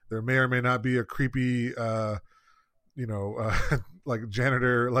There may or may not be a creepy, like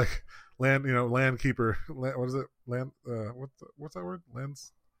janitor, like landkeeper. What is it? What's that word?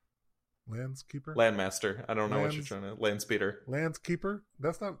 Landskeeper? Landmaster. I don't know what you're trying to... Landspeeder. Landskeeper?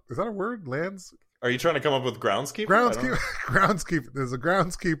 Is that a word? Are you trying to come up with groundskeeper? Groundskeeper. There's a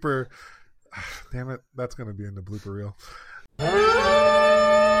groundskeeper. Damn it. That's going to be in the blooper reel.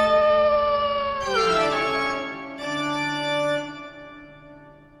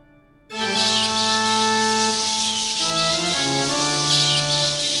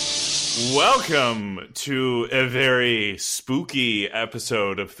 Welcome to a very spooky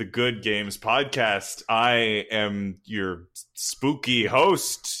episode of the Good Games Podcast. I am your spooky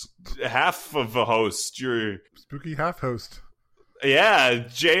host, half of a host. Your spooky half host. Yeah,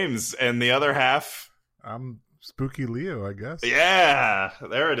 James, and the other half. I'm Spooky Leo, I guess. Yeah,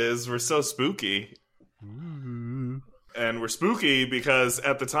 there it is. We're so spooky. Ooh. And we're spooky because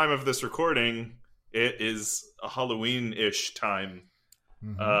at the time of this recording, it is a Halloween-ish time.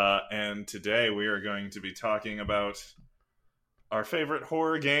 Mm-hmm. And today we are going to be talking about our favorite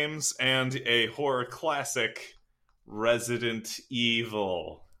horror games and a horror classic, Resident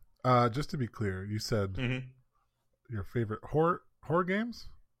Evil. Just to be clear, you said your favorite horror games?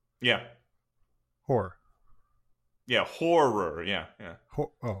 Yeah. Horror. Yeah, horror. Yeah.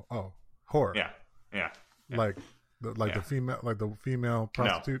 Horror. Yeah. Like the female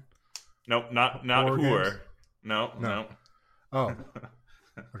prostitute. Nope, not horror. No. Oh.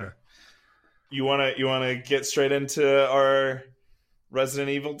 Okay. You wanna get straight into our Resident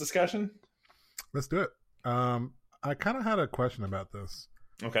Evil discussion? Let's do it. I kind of had a question about this.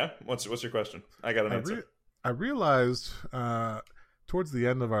 Okay. What's your question? I got an answer. I realized towards the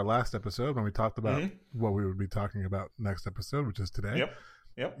end of our last episode when we talked about what we would be talking about next episode, which is today.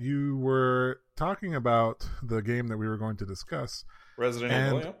 Yep. You were talking about the game that we were going to discuss, Resident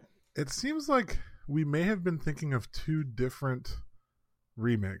Evil. Yep. It seems like we may have been thinking of two different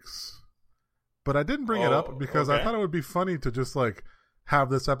remakes, but I didn't bring it up because I thought it would be funny to just like have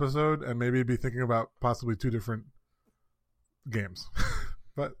this episode and maybe be thinking about possibly two different games.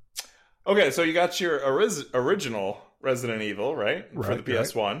 But okay, so you got your original Resident Evil, right? For the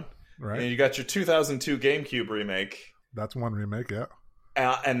PS1. Right. And you got your 2002 GameCube remake. That's one remake, yeah.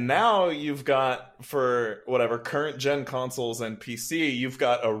 And now you've got, for whatever, current gen consoles and PC, you've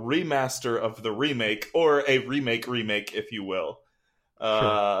got a remaster of the remake, or a remake, if you will.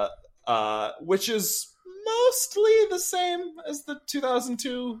 Sure. Which is mostly the same as the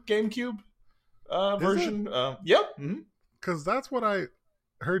 2002 GameCube version. Yep. Because that's what I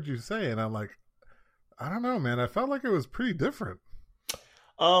heard you say, and I'm like, I don't know, man. I felt like it was pretty different.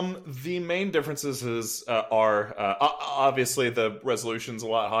 The main differences are obviously the resolution's a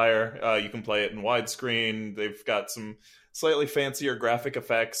lot higher. You can play it in widescreen. They've got some slightly fancier graphic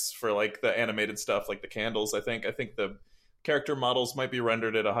effects for like the animated stuff, like the candles. I think the character models might be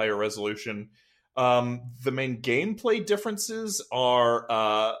rendered at a higher resolution. The main gameplay differences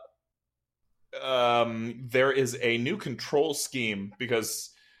are there is a new control scheme because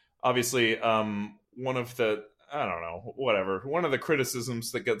obviously one of the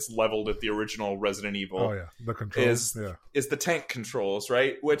criticisms that gets leveled at the original Resident Evil the controls is the tank controls,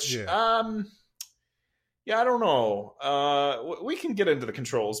 right? Which I don't know. We can get into the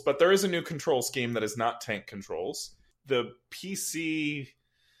controls, but there is a new control scheme that is not tank controls. The PC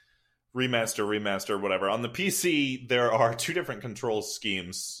remaster, whatever. On the PC, there are two different control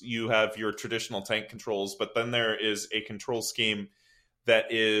schemes. You have your traditional tank controls, but then there is a control scheme that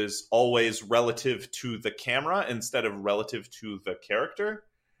is always relative to the camera instead of relative to the character.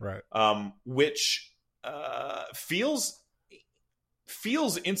 Right. Which feels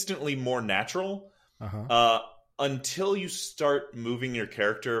instantly more natural. Until you start moving your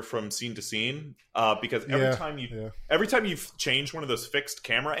character from scene to scene, because every time you've changed one of those fixed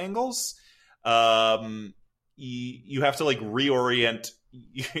camera angles, you have to like reorient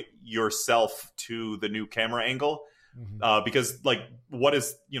yourself to the new camera angle, because like what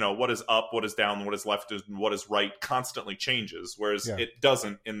is up, what is down, what is left, and what is right constantly changes, whereas it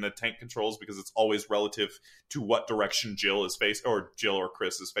doesn't in the tank controls because it's always relative to what direction Jill or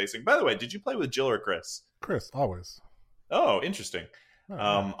Chris is facing. By the way, did you play with Jill or Chris? Chris, always. Oh, interesting.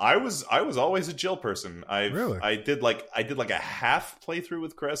 I was always a Jill person. Really? I did like a half playthrough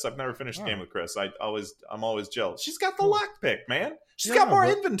with Chris. I've never finished a game with Chris. I'm always Jill. She's got the lockpick, man. She's got more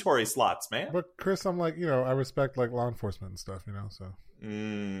inventory slots, man. But Chris, I'm like, I respect like law enforcement and stuff, so.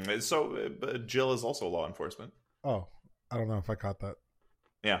 Jill is also law enforcement. Oh, I don't know if I caught that.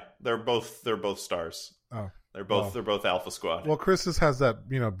 Yeah, they're both stars. Oh, They're both Alpha Squad. Well, Chris has that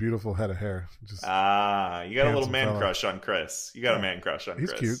beautiful head of hair. Just you got a little man fella. crush on Chris. You got a man crush on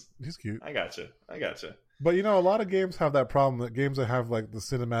Chris. He's cute. I gotcha. But a lot of games have that problem. That games that have like the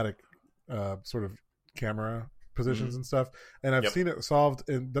cinematic sort of camera positions and stuff, and I've seen it solved.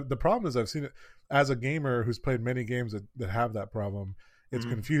 And the problem is, I've seen it as a gamer who's played many games that have that problem. It's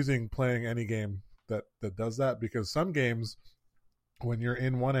confusing playing any game that does that, because some games, when you're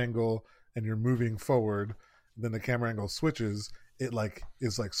in one angle and you're moving forward, then the camera angle switches. It like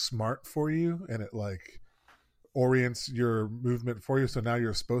is like smart for you, and it like orients your movement for you. So now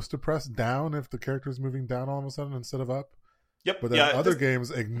you're supposed to press down if the character is moving down all of a sudden instead of up. Yep. But then other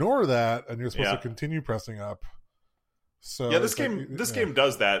games ignore that, and you're supposed to continue pressing up. So this game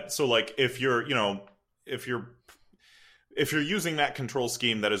does that. So like if you're using that control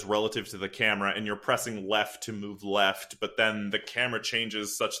scheme that is relative to the camera, and you're pressing left to move left, but then the camera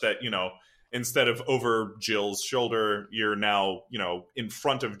changes such that, instead of over Jill's shoulder, you're now, in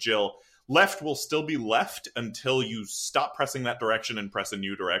front of Jill. Left will still be left until you stop pressing that direction and press a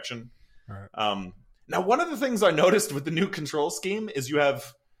new direction. All right. Now, one of the things I noticed with the new control scheme is you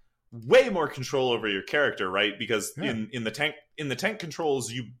have way more control over your character, right? Because in the tank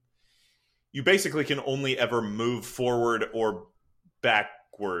controls, you basically can only ever move forward or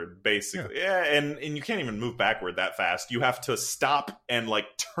backward, basically. Yeah, and you can't even move backward that fast. You have to stop and like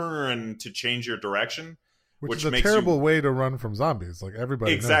turn to change your direction, which is a terrible way to run from zombies. Like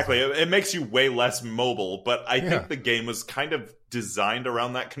everybody exactly knows it makes you way less mobile. But I think the game was kind of designed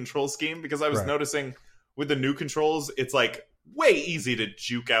around that control scheme, because I was noticing with the new controls, it's way easy to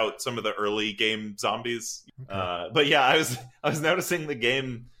juke out some of the early game zombies. Okay. But yeah, I was noticing the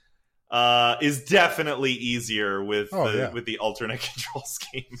game is definitely easier with the alternate control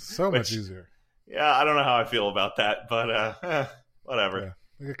scheme. So much easier. Yeah, I don't know how I feel about that, but whatever. Yeah.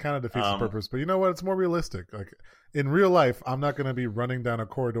 I think it kind of defeats the purpose. But you know what? It's more realistic. Like in real life, I'm not going to be running down a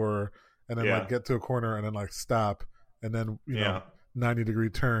corridor and then get to a corner and then stop and then 90-degree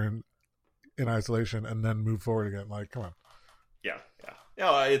turn in isolation and then move forward again. Like, come on. Yeah.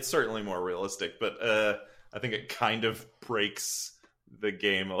 It's certainly more realistic, but I think it kind of breaks the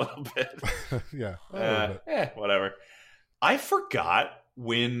game a little bit. Yeah. A little bit. Whatever. I forgot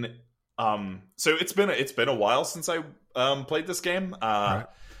when. So it's been a while since I played this game. Right.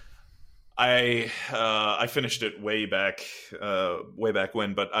 I finished it way back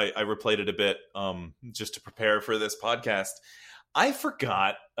when, but I replayed it a bit just to prepare for this podcast. I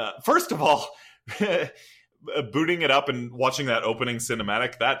forgot. First of all, booting it up and watching that opening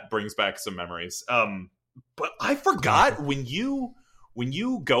cinematic, that brings back some memories. But I forgot when you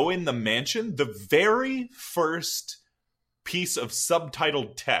go in the mansion, the very first piece of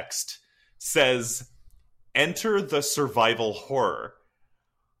subtitled text says, "Enter the survival horror,"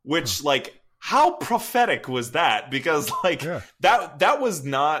 which how prophetic was that? Because that was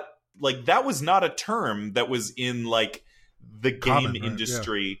not a term that was in the game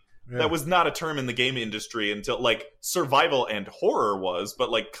industry. Yeah. That was not a term in the game industry until survival and horror was,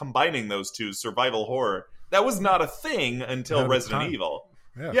 but combining those two, survival horror, that was not a thing until Resident Evil.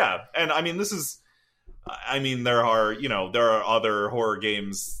 Yeah. And I mean, there are other horror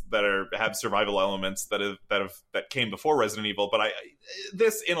games that have survival elements that came before Resident Evil, but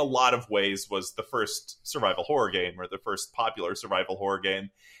this in a lot of ways was the first survival horror game, or the first popular survival horror game.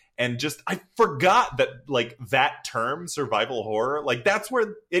 And I forgot that that term, survival horror, that's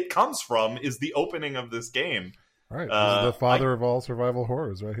where it comes from, is the opening of this game. Right. The father of all survival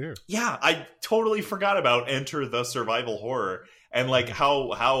horrors right here. Yeah, I totally forgot about Enter the Survival Horror, and how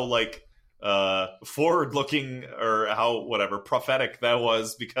forward looking, or how whatever prophetic that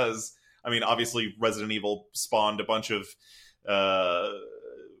was, because I mean, obviously Resident Evil spawned a bunch of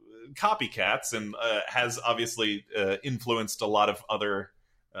copycats, and has obviously influenced a lot of other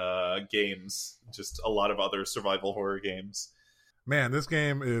games, just a lot of other survival horror games. Man, this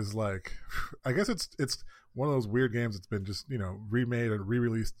game is I guess it's one of those weird games that's been just remade and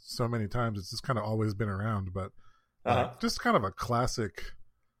re-released so many times. It's just kind of always been around, but just kind of a classic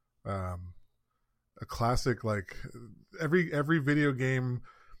every video game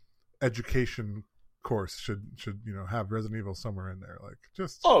education course should have Resident Evil somewhere in there.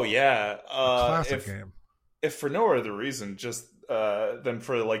 Classic game. If for no other reason, just than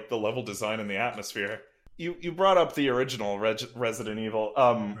for the level design and the atmosphere. You brought up the original Resident Evil,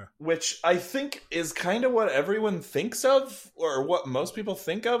 which I think is kind of what everyone thinks of, or what most people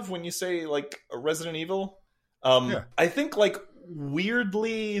think of when you say a Resident Evil. I think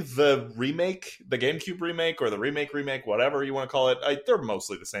weirdly the remake, the GameCube remake, or the remake, whatever you want to call it, they're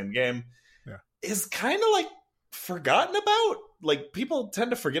mostly the same game. Yeah, is kind of forgotten about. People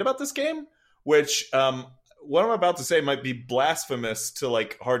tend to forget about this game, which what I'm about to say might be blasphemous to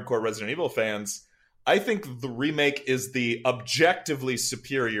like hardcore Resident Evil fans. I think the remake is the objectively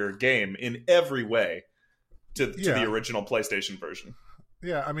superior game in every way to the original PlayStation version.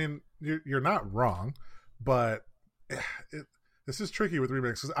 Yeah, I mean, you're not wrong, but this is tricky with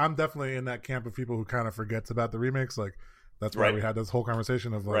remakes, because I'm definitely in that camp of people who kind of forgets about the remakes. Like, that's why we had this whole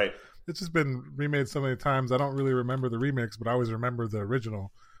conversation of like, it's just been remade so many times. I don't really remember the remakes, but I always remember the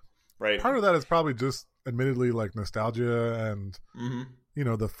original. Right. Part of that is probably just admittedly like nostalgia, and you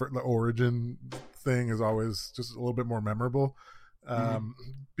know, the origin thing is always just a little bit more memorable.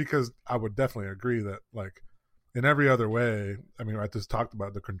 Because I would definitely agree that like in every other way, I mean, I just talked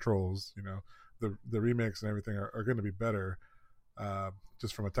about the controls, you know, the remakes and everything are going to be better,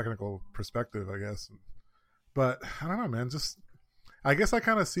 just from a technical perspective, I guess. But I don't know, man. Just I guess I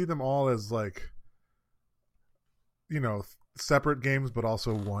kind of see them all as like, you know, separate games, but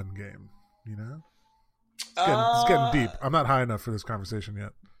also one game. You know, it's getting deep. I'm not high enough for this conversation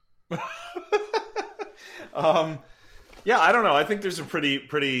yet. Yeah, I don't know. I think there's a pretty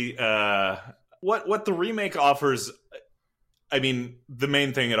what the remake offers. I mean, the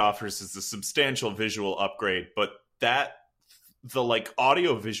main thing it offers is the substantial visual upgrade, but the like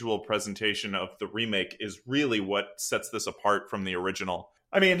audio visual presentation of the remake is really what sets this apart from the original.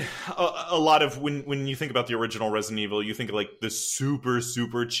 I mean, a lot of when you think about the original Resident Evil, you think of like the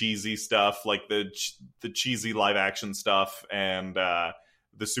super cheesy stuff, like the cheesy live action stuff, and the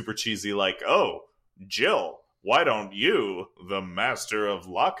super cheesy like, oh, Jill, why don't you, the master of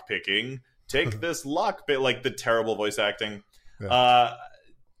lockpicking, take this lockpick? Like the terrible voice acting. Yeah.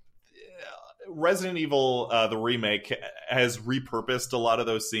 Resident Evil, the remake, has repurposed a lot of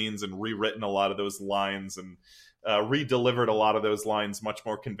those scenes and rewritten a lot of those lines and re-delivered a lot of those lines much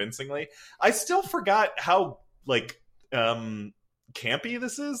more convincingly. I still forgot how like campy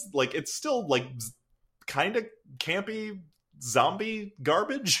this is. Like, it's still like kind of campy zombie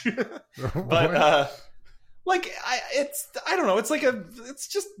garbage, but like I don't know. It's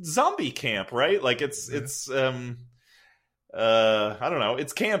just zombie camp, right? Like it's I don't know.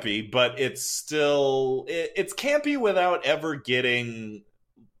 It's campy, but it's still it's campy without ever getting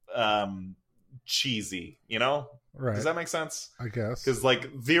cheesy, you know? Right. Does that make sense? I guess. Because like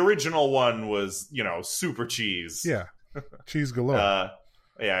the original one was, you know, super cheese. Yeah. Cheese galore.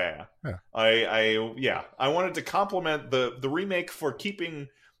 Yeah. I wanted to compliment the remake for keeping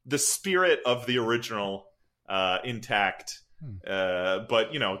the spirit of the original intact,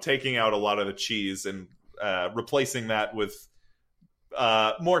 but you know, taking out a lot of the cheese and replacing that with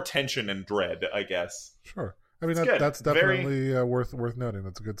more tension and dread, I guess. Sure. I mean, that's definitely worth noting.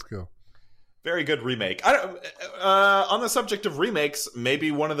 That's a good skill. Very good remake. On the subject of remakes, maybe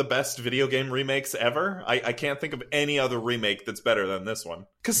one of the best video game remakes ever. I can't think of any other remake that's better than this one.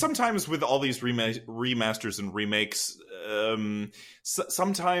 Because sometimes with all these remasters and remakes,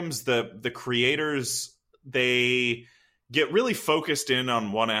 sometimes the creators, they get really focused in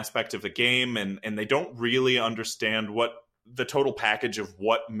on one aspect of the game, and they don't really understand what the total package of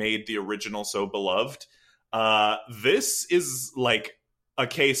what made the original so beloved. This is like a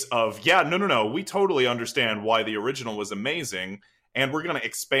case of, no, we totally understand why the original was amazing, and we're going to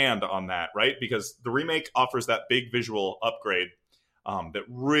expand on that, right? Because the remake offers that big visual upgrade that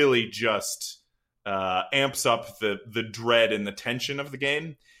really just amps up the dread and the tension of the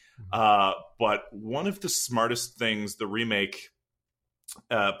game. But one of the smartest things the remake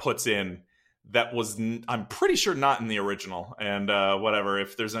puts in that was, I'm pretty sure, not in the original, and whatever,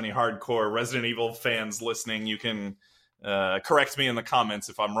 if there's any hardcore Resident Evil fans listening, you can correct me in the comments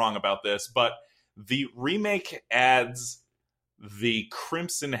if I'm wrong about this, but the remake adds the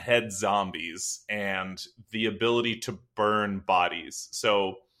Crimson Head zombies and the ability to burn bodies.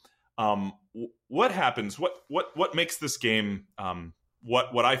 So what happens, what makes this game,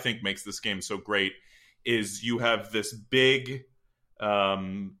 what I think makes this game so great is you have this big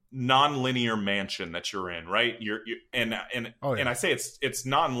non-linear mansion that you're in, right? And I say it's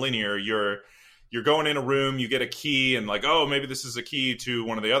non-linear. You're going in a room, you get a key, and like, oh, maybe this is a key to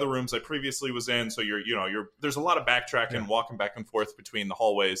one of the other rooms I previously was in. So there's a lot of backtracking, walking back and forth between the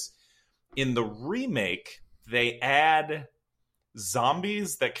hallways. In the remake, they add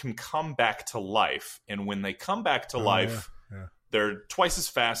zombies that can come back to life, and when they come back to life, they're twice as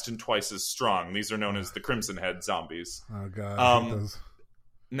fast and twice as strong. These are known as the Crimson Head zombies. Oh god.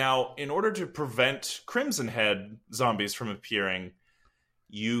 Now, in order to prevent Crimson Head zombies from appearing,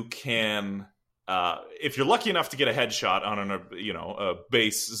 you can, if you're lucky enough to get a headshot on a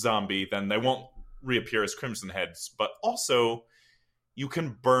base zombie, then they won't reappear as Crimson Heads. But also, you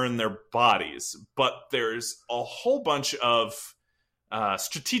can burn their bodies. But there's a whole bunch of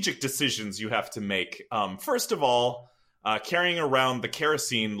strategic decisions you have to make. First of all, carrying around the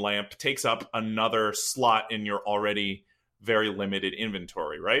kerosene lamp takes up another slot in your already very limited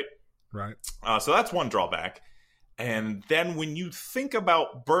inventory, right? Right. So that's one drawback. And then when you think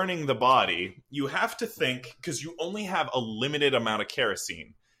about burning the body, you have to think, because you only have a limited amount of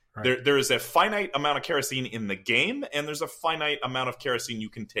kerosene. Right. There is a finite amount of kerosene in the game, and there's a finite amount of kerosene you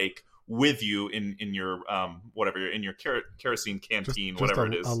can take with you in your whatever, in your kerosene canteen, whatever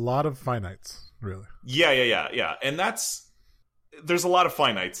it is. A lot of finites, really. Yeah. And there's a lot of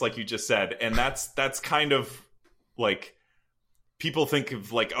finites, like you just said, and that's kind of like, people think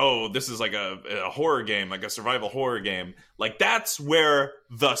of like, oh, this is like a horror game, like a survival horror game. Like, that's where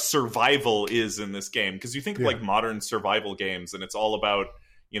the survival is in this game. Because you think of like modern survival games, and it's all about,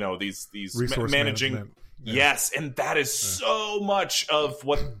 these resource managing. management. Yeah. Yes, and that is so much of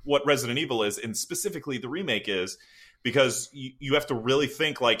what Resident Evil is, and specifically the remake is, because you have to really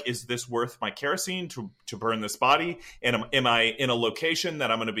think, like, is this worth my kerosene to burn this body? And am I in a location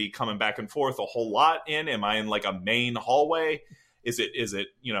that I'm going to be coming back and forth a whole lot in? Am I in like a main hallway? Is it is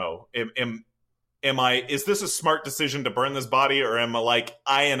this a smart decision to burn this body, or am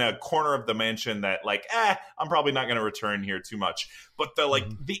I in a corner of the mansion that I'm probably not going to return here too much? But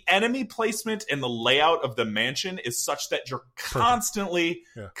the enemy placement and the layout of the mansion is such that you're constantly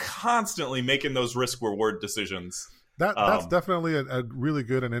making those risk reward decisions. That's definitely a really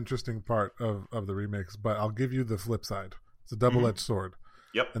good and interesting part of the remakes, but I'll give you the flip side. It's a double-edged sword.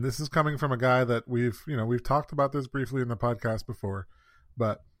 Yep. And this is coming from a guy that we've talked about this briefly in the podcast before,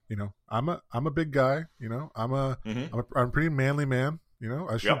 but I'm a big guy, I'm a pretty manly man,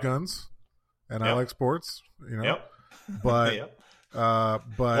 I shoot guns and I like sports, but but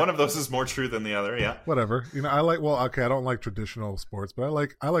one of those is more true than the other. Yeah. Whatever. I don't like traditional sports, but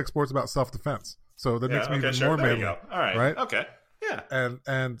I like sports about self-defense. So that makes me even more manly. All right. Right. Okay. Yeah.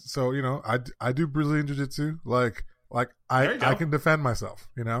 And so, I do Brazilian jiu-jitsu, I can defend myself,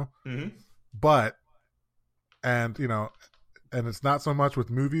 but, and it's not so much with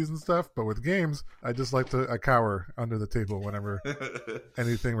movies and stuff, but with games, I just like to cower under the table whenever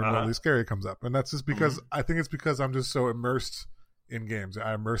anything remotely scary comes up. And that's just because I think it's because I'm just so immersed in games.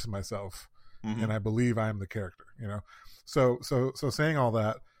 I immerse myself and I believe I'm the character, So saying all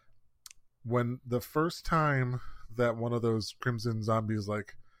that, when the first time that one of those crimson zombies that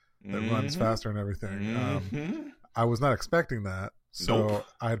runs faster and everything, I was not expecting that. So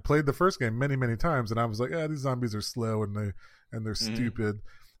I had played the first game many, many times, and I was like, these zombies are slow and they're stupid.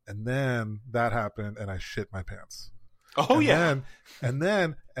 And then that happened, and I shit my pants. And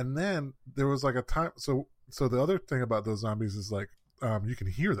then there was like a time. So the other thing about those zombies is you can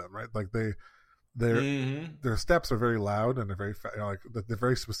hear them, right? Like their steps are very loud, and they're very they're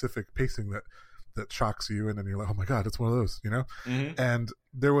very specific pacing that shocks you, and then you're like, oh my god, it's one of those, And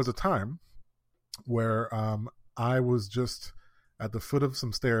there was a time where I was just at the foot of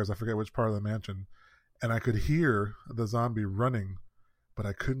some stairs, I forget which part of the mansion, and I could hear the zombie running, but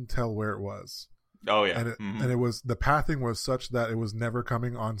I couldn't tell where it was. Oh yeah. And it was, the pathing was such that it was never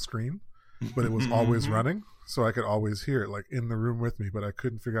coming on screen, but it was always running, so I could always hear it in the room with me, but I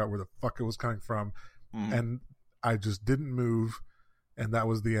couldn't figure out where the fuck it was coming from. And I just didn't move, and that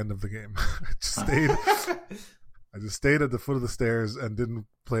was the end of the game. I just stayed at the foot of the stairs and didn't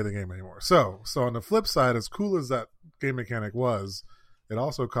play the game anymore. So on the flip side, as cool as that game mechanic was, it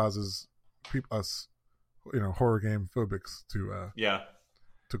also causes us, horror game phobics to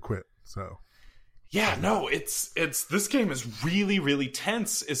quit. So yeah, no, it's this game is really, really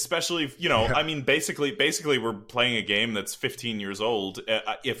tense, especially I mean, basically we're playing a game that's 15 years old.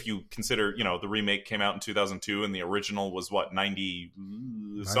 If you consider, the remake came out in 2002 and the original was 90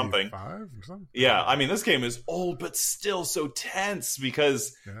 something. 95 or something. Yeah, I mean, this game is old but still so tense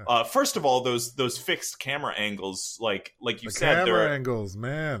because first of all, those fixed camera angles, like you said, camera angles,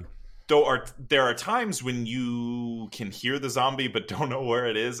 man. There are times when you can hear the zombie but don't know where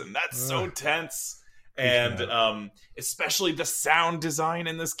it is, and that's so tense. And especially the sound design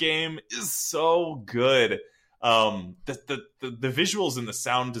in this game is so good. The visuals and the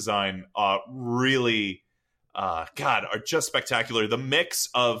sound design really are just spectacular. The mix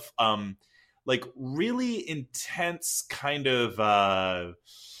of really intense kind of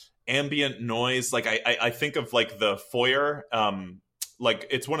ambient noise. I think of the foyer.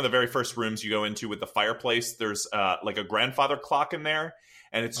 It's one of the very first rooms you go into with the fireplace. There's a grandfather clock in there,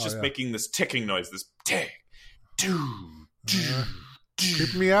 and it's just making this ticking noise, this tick,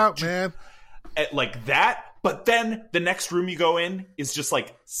 keep me out, man. Like that. But then the next room you go in is just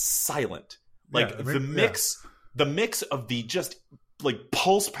silent. The mix of the just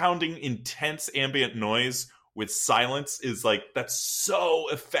pulse pounding intense ambient noise with silence is like, that's so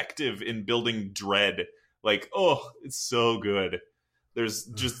effective in building dread. Like, oh, it's so good. There's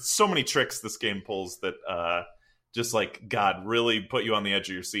just so many tricks this game pulls that just like, God, really put you on the edge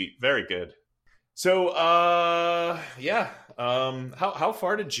of your seat. Very good. So yeah, how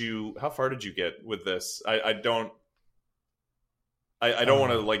far did you get with this? I don't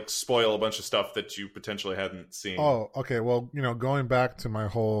want to like spoil a bunch of stuff that you potentially hadn't seen. Oh, okay. Well, going back to my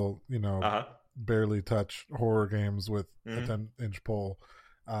whole, barely touch horror games with a 10-inch pole,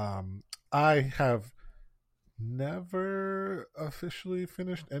 I have never officially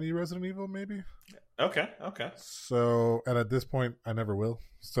finished any Resident Evil, maybe. Okay. So, and at this point, I never will.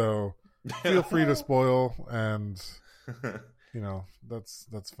 So, feel free to spoil, and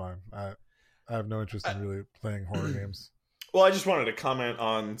that's fine. I have no interest in really playing horror games. Well, I just wanted to comment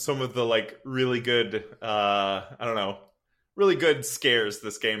on some of the like really good, really good scares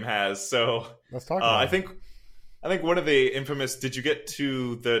this game has. So let's talk about it. I think one of the infamous. Did you get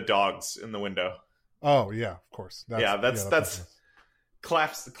to the dogs in the window? Oh yeah, of course. That's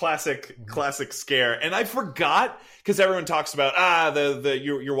classic scare. And I forgot, because everyone talks about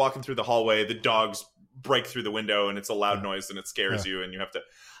you're walking through the hallway, the dogs break through the window, and it's a loud noise, and it scares you, and you have to.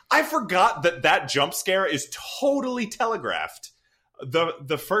 I forgot that jump scare is totally telegraphed.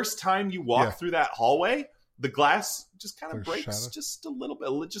 The first time you walk through that hallway, the glass just kind of breaks just a little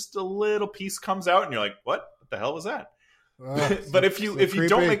bit. Just a little piece comes out, and you're like, "What the hell was that?" But if you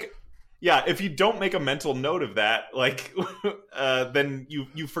don't make a mental note of that, like, then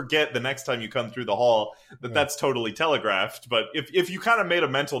you forget the next time you come through the hall that's totally telegraphed. But if you kind of made a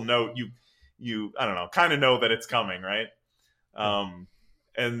mental note, you I don't know, kind of know that it's coming, right?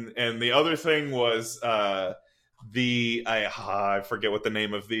 And the other thing was I forget what the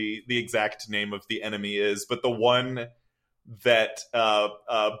name of the exact name of the enemy is, but the one that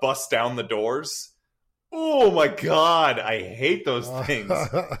busts down the doors. Oh my God, I hate those things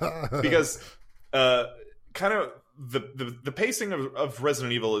because kind of the pacing of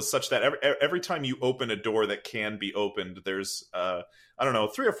Resident Evil is such that every time you open a door that can be opened, there's 3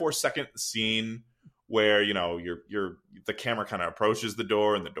 or 4 second scene where the camera kind of approaches the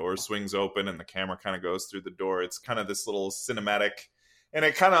door and the door swings open and the camera kind of goes through the door. It's kind of this little cinematic, and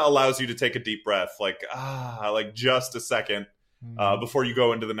it kind of allows you to take a deep breath, like just a second before you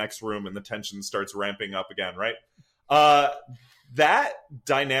go into the next room and the tension starts ramping up again, right? That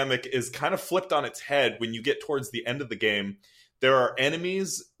dynamic is kind of flipped on its head when you get towards the end of the game. There are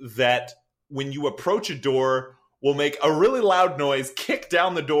enemies that when you approach a door will make a really loud noise, kick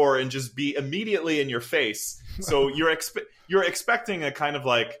down the door, and just be immediately in your face. So you're expecting a kind of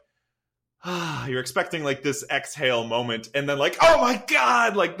like, you're expecting like this exhale moment, and then like, oh my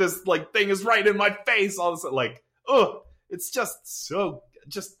God, like this like thing is right in my face. All of a sudden, like, it's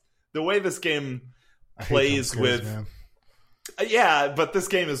just the way this game plays with. Man. Yeah, but this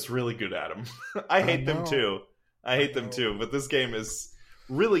game is really good at them. I hate them too. I hate them too. But this game is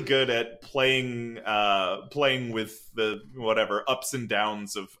really good at playing with the whatever ups and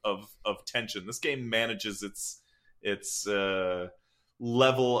downs of tension. This game manages its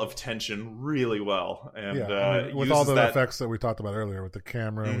level of tension really well, and with all the effects that we talked about earlier, with the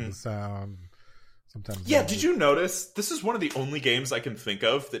camera, with the sound. Sometimes, did you notice this is one of the only games I can think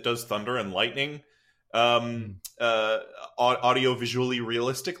of that does thunder and lightning audio visually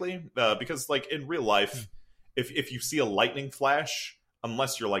realistically? Because like in real life, if you see a lightning flash,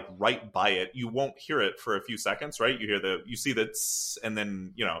 unless you're like right by it, you won't hear it for a few seconds, right? You see the tss, and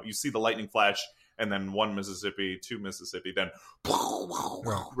then you see the lightning flash, and then 1 Mississippi, 2 Mississippi, then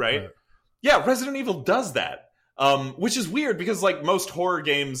right? Yeah, Resident Evil does that, which is weird because like most horror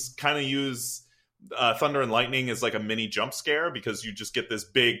games kind of use thunder and lightning as like a mini jump scare, because you just get this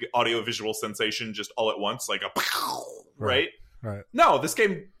big audio visual sensation just all at once, like a right. No, this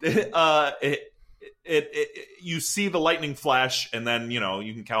game you see the lightning flash, and then you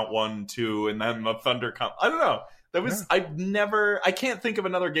can count 1, 2, and then the thunder come. I don't know. That was I can't think of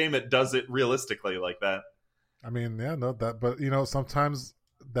another game that does it realistically like that. I mean, but sometimes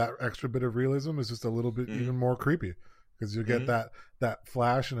that extra bit of realism is just a little bit even more creepy, because you get that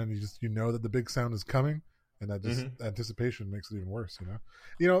flash, and then you know that the big sound is coming, and that just anticipation makes it even worse.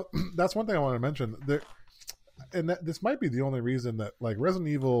 That's one thing I want to mention there, and this might be the only reason that like Resident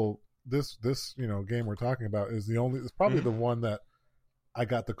Evil. This game we're talking about is it's probably the one that I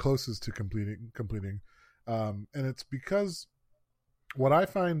got the closest to completing, and it's because what I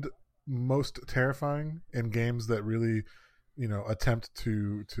find most terrifying in games that really attempt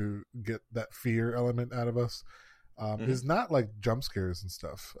to get that fear element out of us is not like jump scares and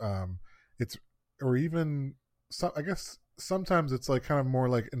stuff. It's or even I guess sometimes it's like kind of more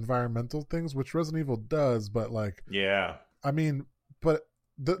like environmental things, which Resident Evil does, but like, yeah, I mean, but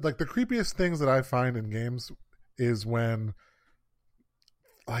the creepiest things that I find in games is when,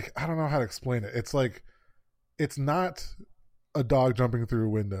 like, I don't know how to explain it. It's like, it's not a dog jumping through a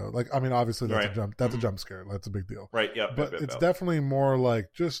window. Like, I mean, obviously that's right. a jump. That's a jump scare. That's a big deal. Right. Yeah. But it's definitely more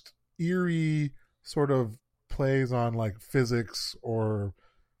like just eerie sort of plays on like physics or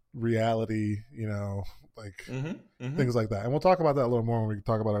reality, you know, like things like that. And we'll talk about that a little more when we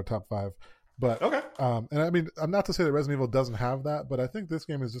talk about our top 5. But okay. And I mean, I'm not to say that Resident Evil doesn't have that, but I think this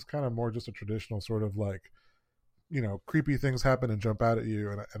game is just kind of more just a traditional sort of like, you know, creepy things happen and jump out at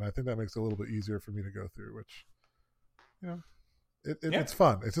you, and I think that makes it a little bit easier for me to go through, which, you know, it's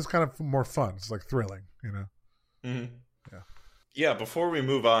fun. It's just kind of more fun. It's like thrilling, you know. Mm-hmm. Yeah. Before we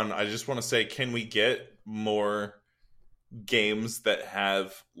move on, I just want to say, can we get more games that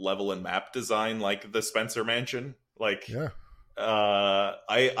have level and map design like the Spencer Mansion? Like, yeah.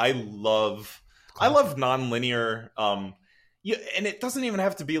 I love non-linear. Yeah, and it doesn't even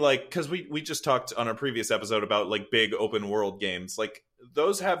have to be like, because we just talked on a previous episode about like big open world games. Like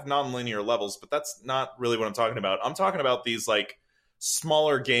those have non-linear levels, but that's not really what I'm talking about. I'm talking about these like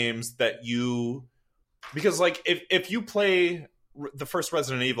smaller games that you, because like if you play the first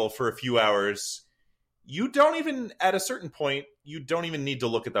Resident Evil for a few hours, you don't even, at a certain point, you don't even need to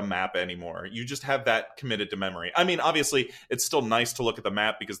look at the map anymore. You just have that committed to memory. I mean, obviously, it's still nice to look at the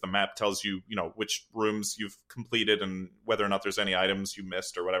map because the map tells you, you know, which rooms you've completed and whether or not there's any items you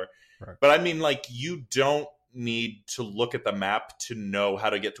missed or whatever. Right. But I mean, like, you don't need to look at the map to know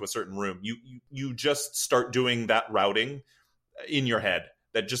how to get to a certain room. You just start doing that routing in your head.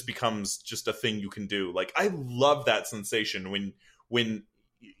 That just becomes just a thing you can do. Like, I love that sensation when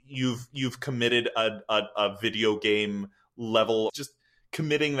you've committed a video game level, just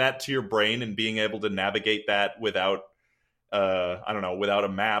committing that to your brain and being able to navigate that without I don't know, without a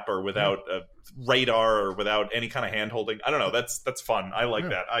map or without a radar or without any kind of hand holding. I don't know, that's fun. I like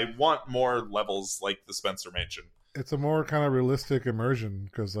that. I want more levels like the Spencer Mansion. It's a more kind of realistic immersion,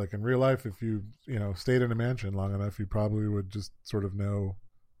 because like in real life, if you know stayed in a mansion long enough, you probably would just sort of know,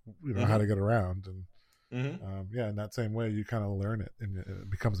 you know, how to get around. And yeah, in that same way, you kind of learn it and it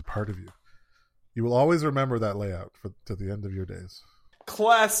becomes a part of you. You will always remember that layout to the end of your days.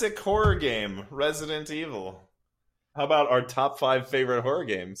 Classic horror game, Resident Evil. How about our top 5 favorite horror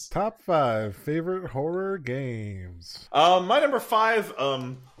games? Top 5 favorite horror games. My number 5,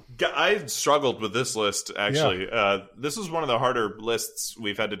 I struggled with this list, actually. Yeah. This is one of the harder lists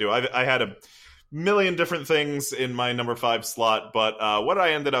we've had to do. I had a million different things in my number 5 slot, but what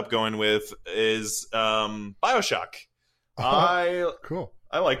I ended up going with is BioShock. Cool.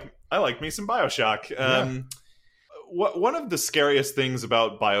 I like me some BioShock. One of the scariest things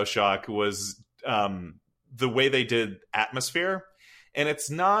about BioShock was the way they did atmosphere, and it's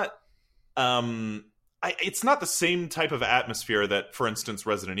not it's not the same type of atmosphere that, for instance,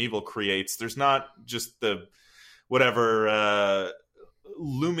 Resident Evil creates. There's not just the whatever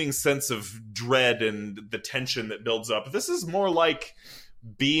looming sense of dread and the tension that builds up. This is more like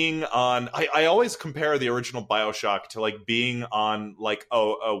being on, I always compare the original BioShock to like being on like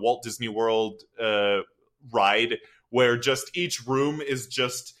a Walt Disney World ride, where just each room is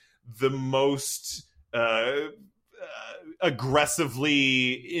just the most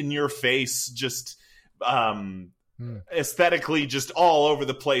aggressively in your face, just aesthetically just all over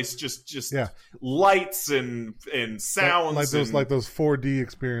the place, just lights and sounds, like those 4D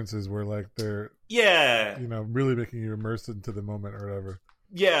experiences where like they're you know, really making you immersed into the moment or whatever.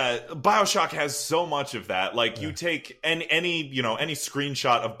 Yeah, BioShock has so much of that. Like you take any you know, any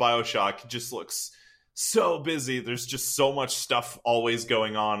screenshot of BioShock just looks so busy. There's just so much stuff always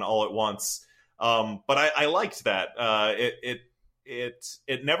going on all at once. But I liked that.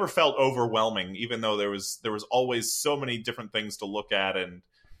 It never felt overwhelming, even though there was always so many different things to look at and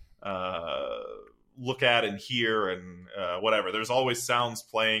hear and whatever. There's always sounds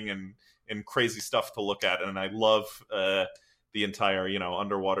playing and crazy stuff to look at, and I love the entire, you know,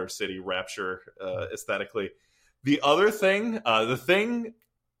 underwater city Rapture aesthetically. The other thing, the thing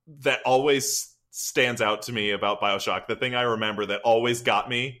that always stands out to me about BioShock, the thing I remember that always got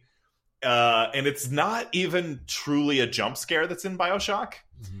me, and it's not even truly a jump scare that's in BioShock.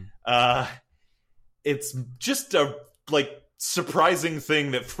 It's just a like surprising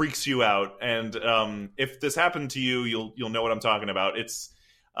thing that freaks you out. And if this happened to you, you'll know what I'm talking about. It's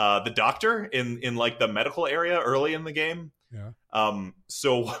the doctor in like the medical area early in the game. Yeah.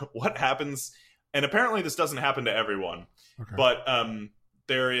 So what happens? And apparently this doesn't happen to everyone. Okay. But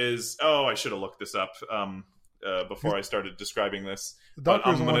there is. Oh, I should have looked this up. before I started describing this. The But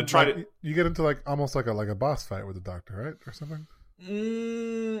doctor's I'm going to one, try like, to... You get into almost like a boss fight with the doctor, right, or something?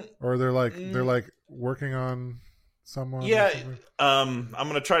 Or they're working on someone. Yeah, I'm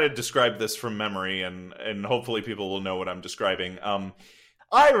going to try to describe this from memory, and hopefully people will know what I'm describing.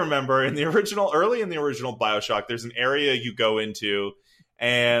 I remember early in the original BioShock, there's an area you go into,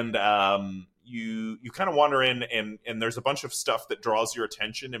 and you kind of wander in, and there's a bunch of stuff that draws your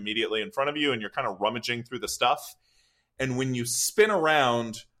attention immediately in front of you, and you're kind of rummaging through the stuff. And when you spin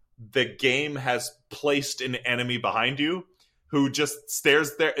around, the game has placed an enemy behind you who just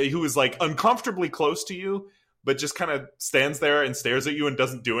stares there, who is like uncomfortably close to you, but just kind of stands there and stares at you and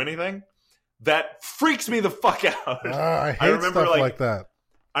doesn't do anything. That freaks me the fuck out. I hate stuff like that.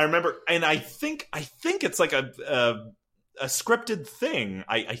 I remember, and I think it's like a scripted thing.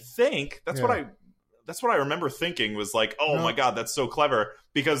 I think that's what I remember thinking was like, oh my god, that's so clever,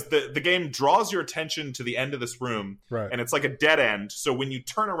 because the game draws your attention to the end of this room, right, and it's like a dead end. So when you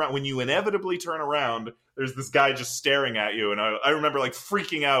turn around, when you inevitably turn around, there's this guy just staring at you, and I remember like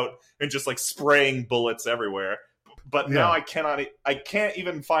freaking out and just like spraying bullets everywhere. But now I can't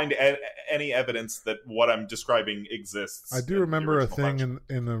even find any evidence that what I'm describing exists. I do remember a thing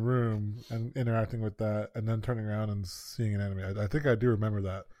in the room and interacting with that, and then turning around and seeing an enemy. I think I do remember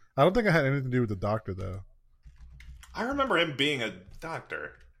that. I don't think it had anything to do with the doctor, though. I remember him being a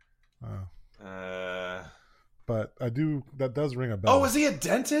doctor. Oh. But that does ring a bell. Oh, was he a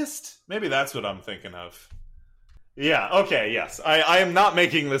dentist? Maybe that's what I'm thinking of. Yeah, okay, yes. I am not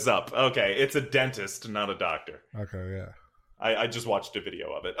making this up. Okay, it's a dentist, not a doctor. Okay, yeah. I just watched a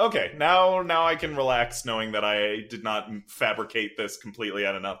video of it. Okay, now I can relax knowing that I did not fabricate this completely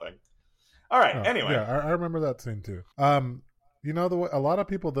out of nothing. All right, anyway. Yeah, I remember that scene too. A lot of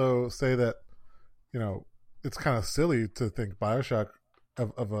people, though, say that, it's kind of silly to think BioShock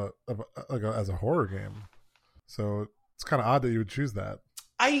as a horror game. So it's kind of odd that you would choose that.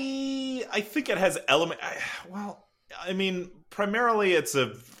 I think it has primarily it's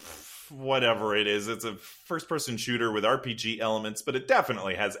a whatever it is. It's a first-person shooter with RPG elements, but it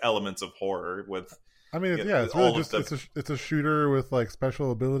definitely has elements of horror with. I mean, it's really just it's a shooter with like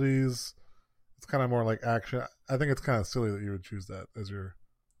special abilities. It's kind of more like action. I think it's kind of silly that you would choose that as a horror.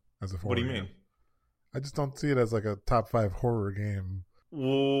 What do you mean? I just don't see it as like a top 5 horror game.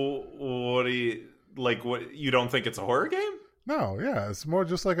 Well, what do you like? What, you don't think it's a horror game? No, yeah, it's more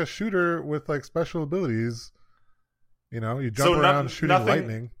just like a shooter with like special abilities. You jump around shooting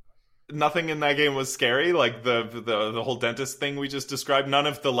lightning. Nothing in that game was scary, like the whole dentist thing we just described. None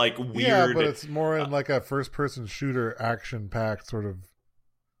of the like weird. Yeah, but it's more in like a first-person shooter, action-packed sort of,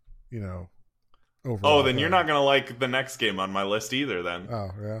 overall. Oh, then you're not gonna like the next game on my list either. Then.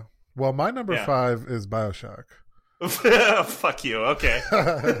 Oh yeah. Well, my number 5 is BioShock. Fuck you. Okay.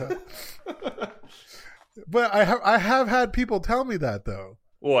 But I have had people tell me that though.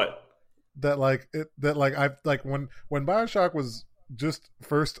 What? That when BioShock was just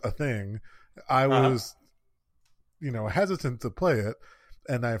first a thing, I was hesitant to play it,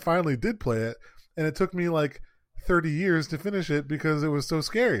 and I finally did play it, and it took me like 30 years to finish it because it was so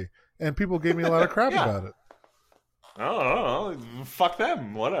scary, and people gave me a lot of crap about it. Oh, fuck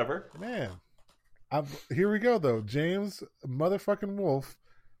them. Whatever. Man, here we go though. James motherfucking Wolf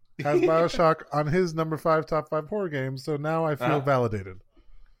has BioShock on his number 5 top 5 horror games, so now I feel validated.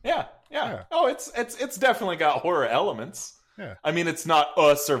 Yeah. Oh, it's definitely got horror elements. Yeah. I mean, it's not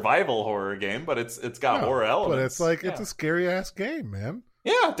a survival horror game, but it's got horror elements. But it's like it's a scary ass game, man.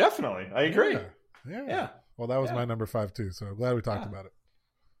 Yeah, definitely. I agree. Yeah. Well, that was my number 5 too, so glad we talked about it.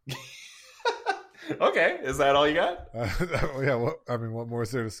 Okay, is that all you got? Yeah. What more is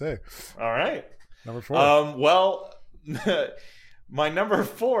there to say? All right. Number 4. Well, my number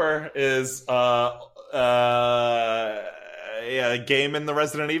 4 is a game in the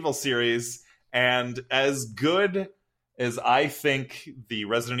Resident Evil series, and as good as I think the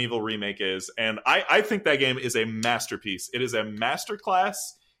Resident Evil remake is, and I think that game is a masterpiece. It is a masterclass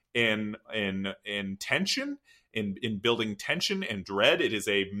in tension, in building tension and dread. It is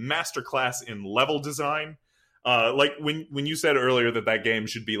a masterclass in level design. Like when you said earlier that game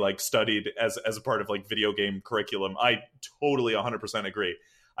should be like studied as a part of like video game curriculum, I totally 100% agree.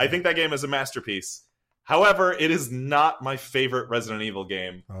 I think that game is a masterpiece. However, it is not my favorite Resident Evil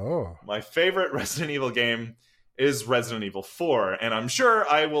game. Oh. My favorite Resident Evil game is Resident Evil 4, and I'm sure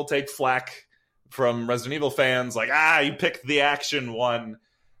I will take flack from Resident Evil fans like, you picked the action one.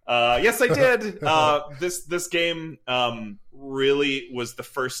 Yes, I did. This game really was the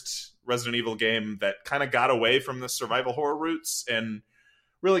first Resident Evil game that kind of got away from the survival horror roots and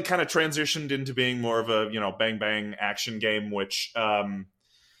really kind of transitioned into being more of a bang bang action game, which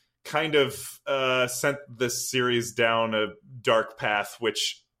kind of sent this series down a dark path,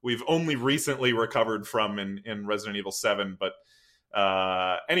 which we've only recently recovered from in Resident Evil 7. But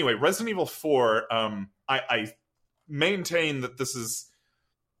anyway, Resident Evil 4, I maintain that this is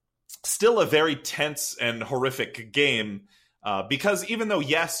still a very tense and horrific game, because even though,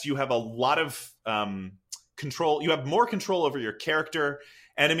 yes, you have a lot of control, you have more control over your character,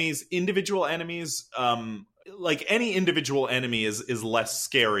 enemies, individual enemies, like any individual enemy is less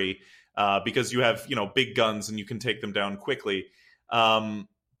scary, because you have, big guns and you can take them down quickly.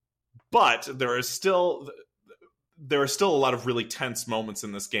 But there are still a lot of really tense moments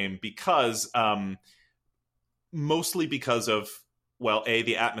in this game because, mostly because of, well, A,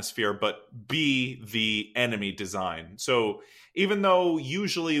 the atmosphere, but B, the enemy design. So even though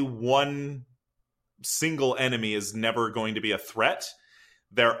usually one single enemy is never going to be a threat,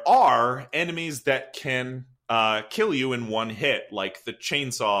 there are enemies that can kill you in one hit, like the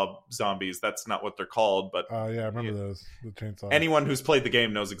chainsaw zombies. That's not what they're called, but yeah, I remember those. The chainsaw. Anyone who's played the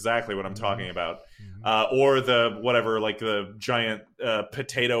game knows exactly what I'm talking about. Or the giant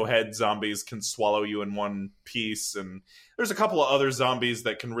potato head zombies can swallow you in one piece, and there's a couple of other zombies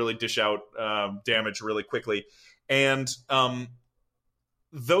that can really dish out damage really quickly, and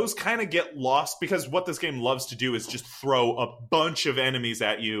those kind of get lost because what this game loves to do is just throw a bunch of enemies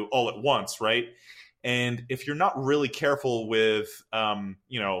at you all at once, right? And if you're not really careful with,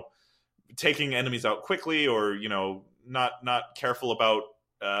 taking enemies out quickly, or, not careful about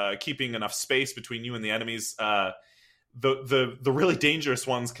keeping enough space between you and the enemies, the really dangerous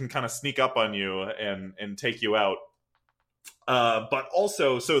ones can kind of sneak up on you and take you out. But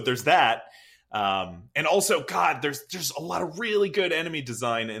also, so there's that. And also, God, there's a lot of really good enemy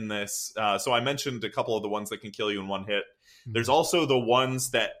design in this. So I mentioned a couple of the ones that can kill you in one hit. There's also the ones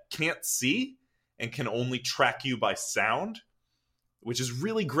that can't see and can only track you by sound, which is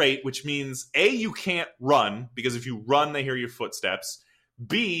really great, which means A, you can't run, because if you run, they hear your footsteps.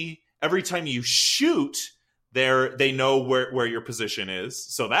 B, every time you shoot, they know where your position is.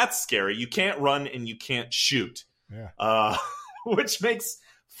 So that's scary. You can't run and you can't shoot. Yeah. Which makes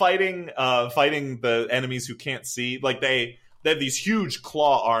fighting the enemies who can't see, like they have these huge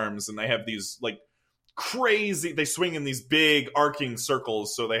claw arms, and they have these like crazy, they swing in these big arcing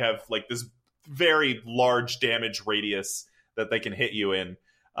circles, so they have like this very large damage radius that they can hit you in,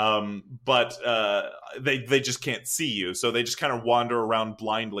 but they just can't see you, so they just kind of wander around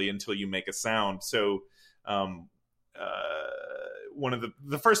blindly until you make a sound. So one of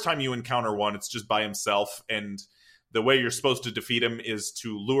the first time you encounter one, it's just by himself, and the way you're supposed to defeat him is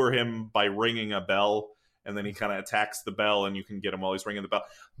to lure him by ringing a bell, and then he kind of attacks the bell, and you can get him while he's ringing the bell.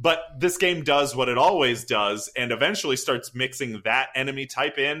 But this game does what it always does, and eventually starts mixing that enemy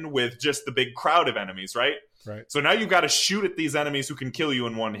type in with just the big crowd of enemies, right? Right. So now you've got to shoot at these enemies who can kill you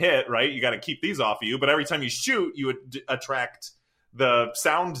in one hit, right? You got to keep these off of you, but every time you shoot, you would attract the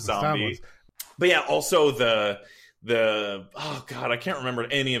sound zombie. But yeah, also the oh god, I can't remember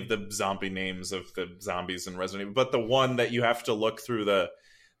any of the zombie names of the zombies in Resident Evil, but the one that you have to look through the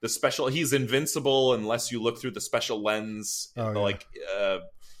special, he's invincible unless you look through the special lens, the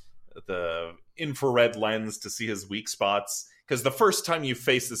infrared lens to see his weak spots. Because the first time you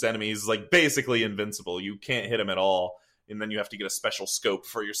face this enemy, he's like basically invincible. You can't hit him at all, and then you have to get a special scope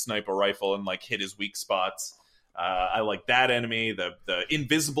for your sniper rifle and like hit his weak spots. I like that enemy. The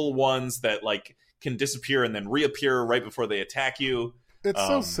invisible ones that like can disappear and then reappear right before they attack you. It's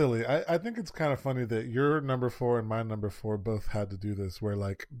so silly. I think it's kind of funny that your number 4 and my number 4 both had to do this, where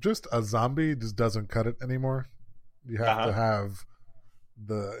like just a zombie just doesn't cut it anymore. You have to have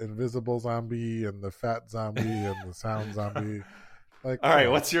the invisible zombie and the fat zombie and the sound zombie. Like, all right,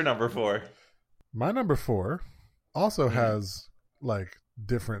 what's your number 4? My number 4 also has like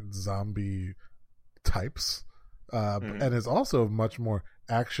different zombie types, and is also much more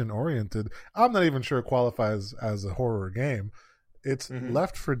action oriented. I'm not even sure it qualifies as a horror game. It's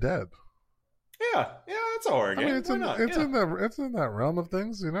Left 4 Dead. Yeah, it's a horror game. I mean, it's in that realm of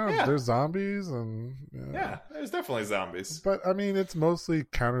things, you know. Yeah. There's zombies and yeah, there's definitely zombies. But I mean, it's mostly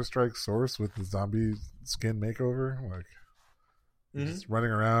Counter-Strike Source with the zombie skin makeover, like just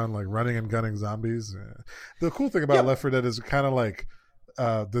running around, like running and gunning zombies. The cool thing about Left 4 Dead is kind of like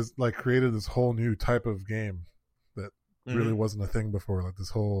this, like created this whole new type of game that really wasn't a thing before, like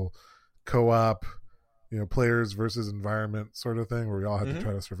this whole co-op, you know, players versus environment sort of thing where we all had to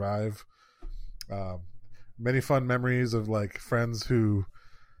try to survive. Many fun memories of like friends who,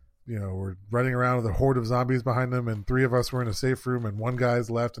 you know, were running around with a horde of zombies behind them, and 3 of us were in a safe room, and one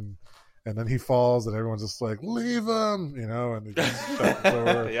guy's left, and then he falls, and everyone's just like, leave him, you know, and he just shut the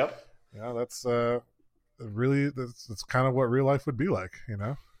door. Yep. Yeah, that's really that's kind of what real life would be like, you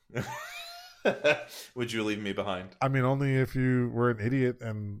know. Would you leave me behind? I mean, only if you were an idiot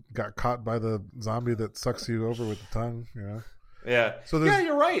and got caught by the zombie that sucks you over with the tongue, you know? Yeah. So yeah,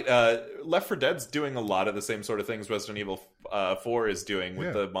 you're right. Left 4 Dead's doing a lot of the same sort of things Resident Evil 4 is doing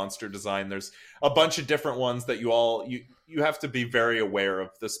with the monster design. There's a bunch of different ones that you have to be very aware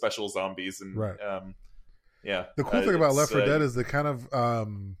of the special zombies. And right. Yeah. The cool thing about Left 4 Dead is they kind of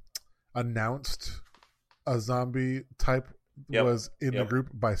announced a zombie type was in the group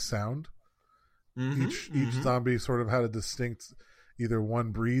by sound. Each zombie sort of had a distinct, either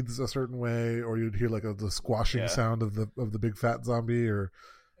one breathes a certain way, or you'd hear like the squashing sound of the big fat zombie, or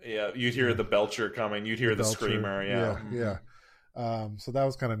you'd hear the belcher coming, you'd hear the screamer, so that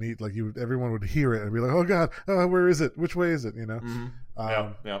was kind of neat. Like everyone would hear it and be like, "Oh God, where is it? Which way is it?" You know.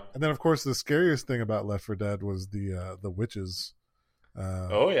 And then of course the scariest thing about Left 4 Dead was the witches.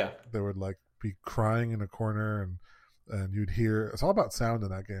 They would like be crying in a corner, and you'd hear. It's all about sound in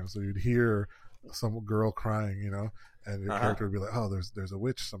that game, so you'd hear some girl crying, you know, and your character would be like, "Oh, there's a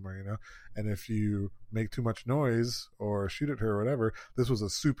witch somewhere," you know. And if you make too much noise or shoot at her or whatever, this was a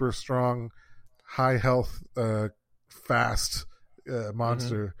super strong, high health, fast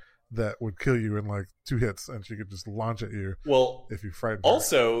monster that would kill you in like 2 hits, and she could just launch at you. Well, if you frightened her.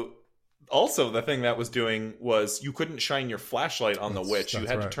 Also, the thing that was doing was you couldn't shine your flashlight on the witch. You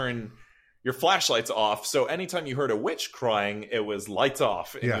had to turn your flashlight's off, so anytime you heard a witch crying, it was lights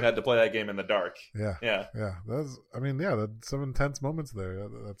off, and you had to play that game in the dark. That's some intense moments there.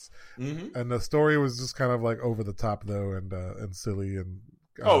 That's and the story was just kind of like over the top though, and silly, and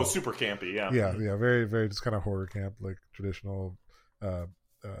super campy. Very, very just kind of horror camp, like traditional,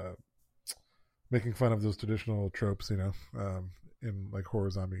 making fun of those traditional tropes, you know, in like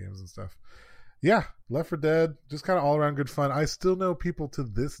horror zombie games and stuff. Left 4 Dead, just kind of all around good fun. I still know people to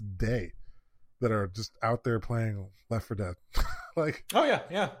this day that are just out there playing Left 4 Dead. Like,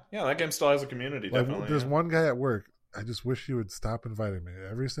 that game still has a community. Like, definitely. There's one guy at work. I just wish he would stop inviting me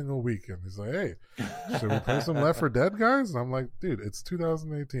every single week. And he's like, "Hey, should we play some Left 4 Dead, guys?" And I'm like, "Dude, it's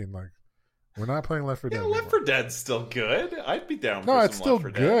 2018. Like, we're not playing Left 4 Dead." Left 4 Dead's still good. I'd be down. No, for it's some still Left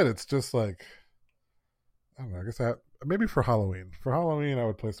 4 good. Dead. It's just like, I don't know. I guess maybe for Halloween. For Halloween, I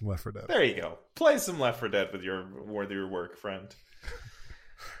would play some Left 4 Dead. There you go. Play some Left 4 Dead with your work friend.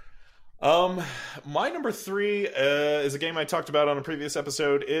 My number 3 is a game I talked about on a previous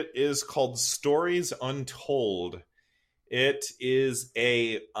episode. It is called Stories Untold. It is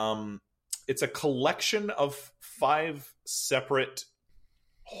it's a collection of 5 separate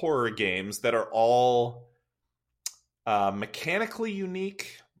horror games that are all mechanically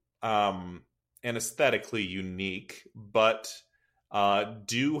unique and aesthetically unique, but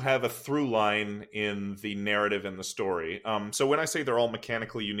do have a through line in the narrative and the story. So when I say they're all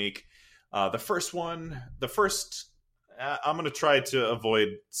mechanically unique, I'm going to try to avoid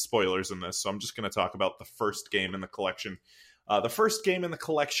spoilers in this, so I'm just going to talk about the first game in the collection. The first game in the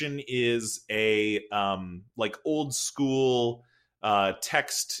collection is a like old school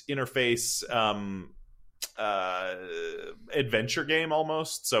text interface adventure game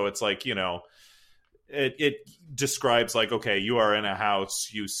almost. So it's like, you know, it describes like, okay, you are in a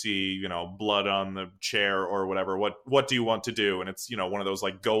house, you see, you know, blood on the chair or whatever. What do you want to do? And it's, you know, one of those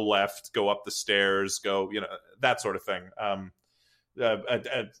like go left, go up the stairs, go, you know, that sort of thing.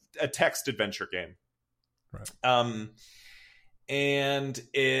 A text adventure game. Right. And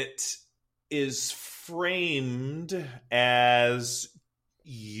it is framed as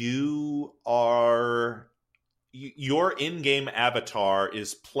your in-game avatar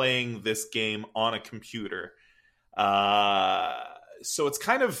is playing this game on a computer. So it's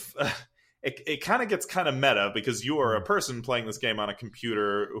kind of it kind of gets kind of meta, because you are a person playing this game on a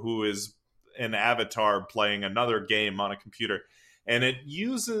computer who is an avatar playing another game on a computer. And it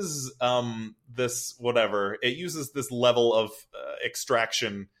uses this level of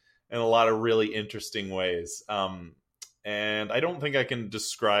extraction in a lot of really interesting ways. And I don't think I can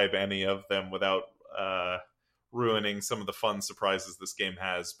describe any of them without ruining some of the fun surprises this game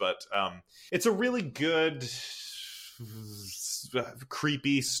has. But it's a really good,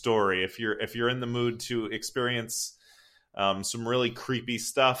 creepy story. If you're in the mood to experience some really creepy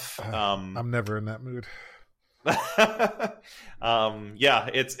stuff, I'm never in that mood.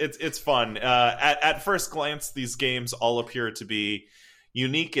 It's fun. At first glance, these games all appear to be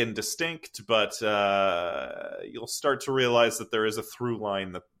unique and distinct, but you'll start to realize that there is a through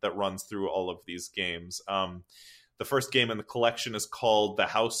line that runs through all of these games. The first game in the collection is called The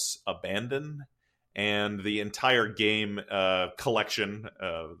House Abandoned, and the entire game collection,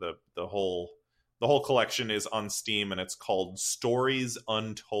 the whole collection is on Steam, and it's called Stories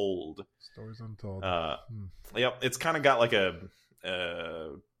Untold. Stories Untold. Yep, it's kind of got like a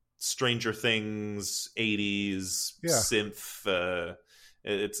Stranger Things 80s synth.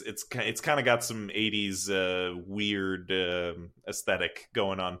 It's kind of got some 80s weird aesthetic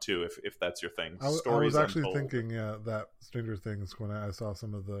going on too, if that's your thing. I was actually thinking that Stranger Things when I saw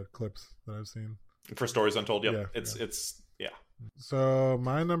some of the clips that I've seen for Stories Untold. Yep. It's So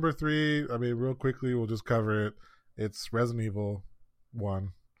my number 3, I mean, real quickly, we'll just cover it. It's Resident Evil 1.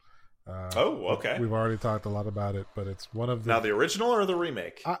 Okay. We've already talked a lot about it, but it's one of the... Now, the original or the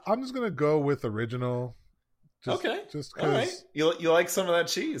remake? I'm just going to go with original. Just because... All right. You like some of that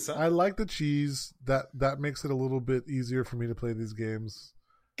cheese, huh? I like the cheese. That makes it a little bit easier for me to play these games.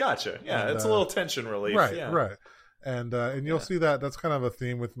 Gotcha. Yeah, and, it's a little tension relief. Right, yeah. right. And you'll see that's kind of a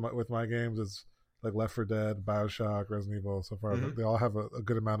theme with my games. It's like Left 4 Dead, BioShock, Resident Evil. So far, they all have a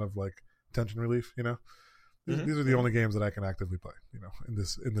good amount of like tension relief. These are the only games that I can actively play. In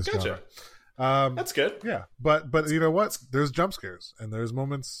this gotcha. genre. That's good. Yeah, but you know what? There's jump scares, and there's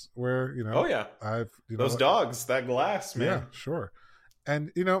moments where Oh yeah. Those dogs, that glass, man. Yeah, sure.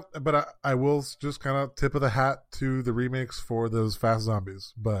 And but I will just kind of tip of the hat to the remakes for those fast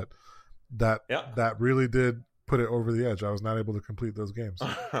zombies, but that really did put it over the edge. I was not able to complete those games.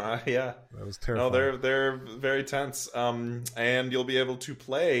 Yeah, that was terrifying. No, they're very tense. And you'll be able to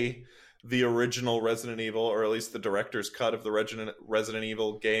play the original Resident Evil, or at least the director's cut of the Resident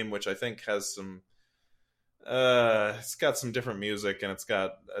Evil game, which I think has some. It's got some different music and it's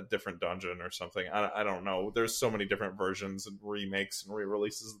got a different dungeon or something. I don't know. There's so many different versions and remakes and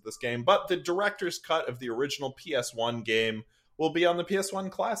re-releases of this game, but the director's cut of the original PS1 game will be on the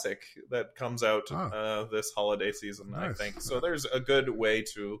PS1 Classic that comes out this holiday season, nice. I think. So there's a good way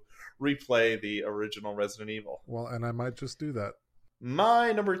to replay the original Resident Evil. Well, and I might just do that.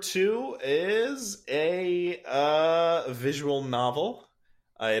 My number 2 is a visual novel.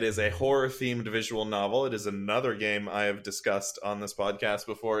 It is a horror-themed visual novel. It is another game I have discussed on this podcast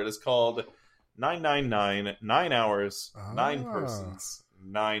before. It is called 999, 9 Hours, 9 Persons,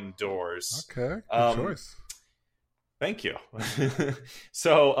 9 Doors. Okay, good choice. Thank you.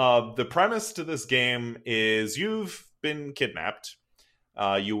 So the premise to this game is you've been kidnapped.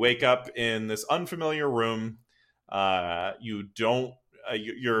 You wake up in this unfamiliar room. You're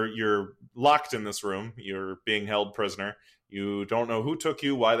locked in this room. You're being held prisoner. You don't know who took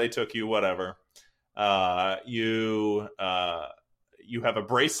you, why they took you, whatever. You have a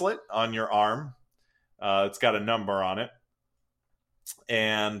bracelet on your arm. It's got a number on it.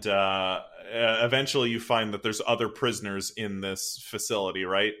 And eventually you find that there's other prisoners in this facility,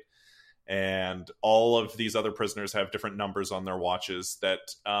 right? And all of these other prisoners have different numbers on their watches that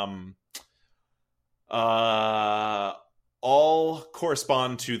all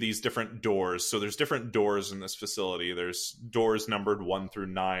correspond to these different doors. So there's different doors in this facility. There's doors numbered 1 through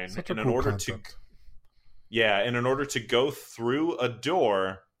 9. Such a cool concept. And in order to go through a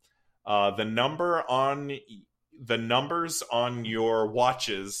door, the numbers on your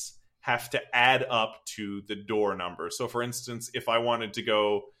watches have to add up to the door number. So for instance, if I wanted to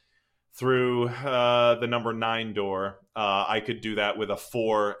go through the number 9 door, I could do that with a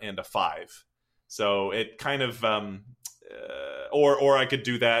 4 and a 5. So it kind of or I could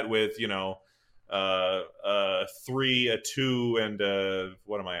do that with 3, a 2, and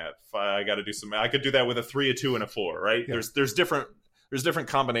what am I at? 5, I got to do some. I could do that with a 3, a 2, and a 4. Right? Yeah. There's different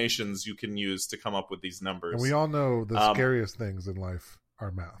combinations you can use to come up with these numbers. And we all know the scariest things in life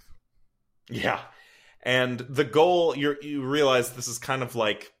are math. Yeah, and the goal you realize this is kind of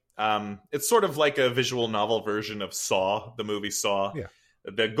like it's sort of like a visual novel version of Saw, the movie Saw. Yeah.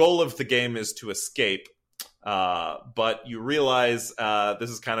 The goal of the game is to escape. But you realize this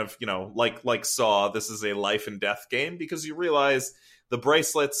is kind of, like Saw, this is a life and death game because you realize the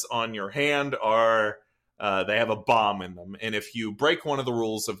bracelets on your hand are, they have a bomb in them. And if you break one of the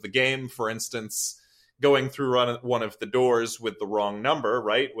rules of the game, for instance, going through one of the doors with the wrong number,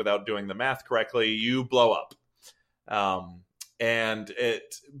 right, without doing the math correctly, you blow up. And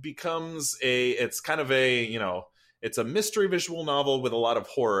it becomes it's kind of a, it's a mystery visual novel with a lot of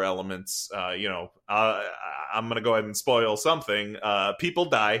horror elements. I'm going to go ahead and spoil something. People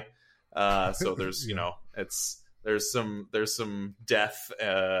die. So there's, there's some death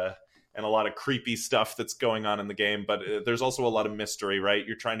and a lot of creepy stuff that's going on in the game. But there's also a lot of mystery, right?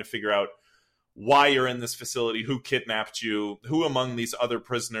 You're trying to figure out why you're in this facility, who kidnapped you, who among these other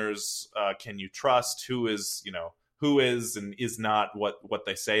prisoners can you trust, who is and is not what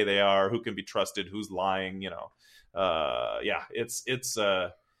they say they are, who can be trusted, who's lying, it's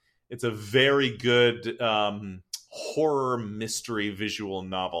a very good horror mystery visual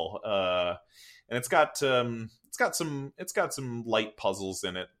novel, and it's got some light puzzles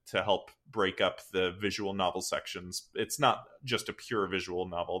in it to help break up the visual novel sections. It's not just a pure visual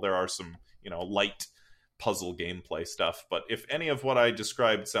novel. There are some, light puzzle gameplay stuff. But if any of what I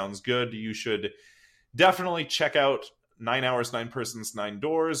described sounds good, you should definitely check out 9 Hours, 9 Persons, 9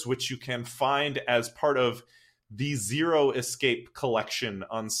 Doors, which you can find as part of the Zero Escape collection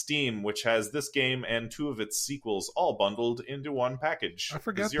on Steam, which has this game and 2 of its sequels all bundled into one package. I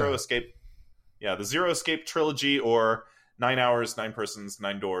forget the Zero that. Escape. Yeah, the Zero Escape trilogy, or 9 Hours, 9 Persons,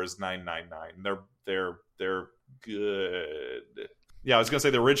 9 Doors, 999. They're good. Yeah, I was gonna say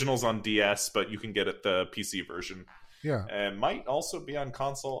the original's on DS, but you can get it the PC version. Yeah, and might also be on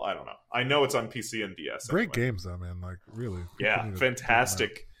console. I don't know. I know it's on PC and DS. Great games though, man. Like really. Yeah,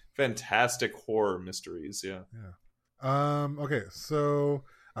 fantastic horror mysteries. Yeah. Okay, so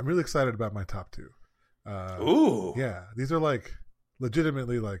I'm really excited about my top 2. Ooh. Yeah, these are like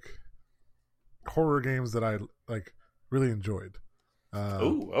legitimately like horror games that I like really enjoyed.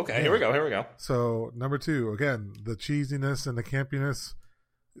 Ooh, okay. Yeah. Here we go. So number 2, again, the cheesiness and the campiness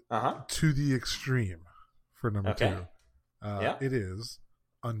to the extreme for number 2. It is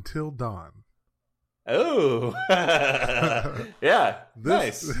Until Dawn. Oh, yeah,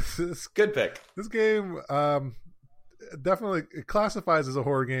 nice. Good pick. This game definitely it classifies as a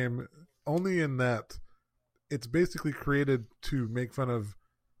horror game only in that it's basically created to make fun of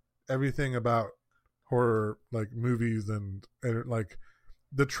everything about horror, like movies and like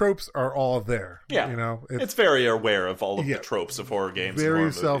the tropes are all there. Yeah, it's very aware of all of the tropes of horror games. Very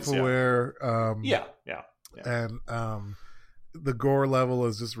and horror self-aware. Movies, yeah. And the gore level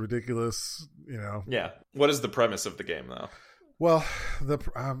is just ridiculous. Yeah. What is the premise of the game, though? Well,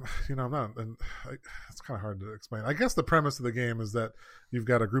 I'm not. And it's kind of hard to explain. I guess the premise of the game is that you've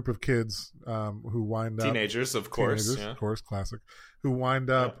got a group of kids who wind up teenagers, of course, of course, classic, who wind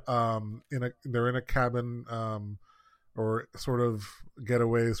up they're in a cabin or sort of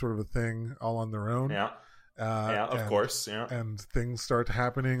getaway sort of a thing, all on their own. Of course. And things start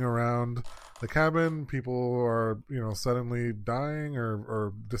happening around the cabin. People are suddenly dying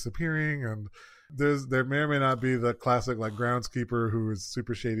or disappearing, and there may or may not be the classic like groundskeeper who is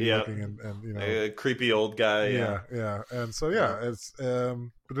super shady looking and a creepy old guy. And so it's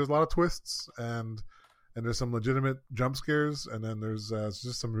but there's a lot of twists and there's some legitimate jump scares, and then there's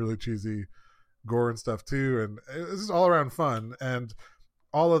just some really cheesy gore and stuff too, and it's just all around fun, and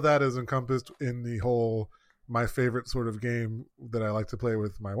all of that is encompassed in the whole my favorite sort of game that I like to play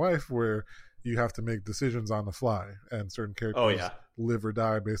with my wife, where you have to make decisions on the fly, and certain characters live or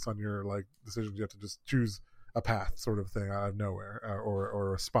die based on your like decisions. You have to just choose a path, sort of thing, out of nowhere, or a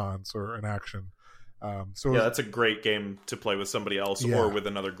response or an action. That's a great game to play with somebody else or with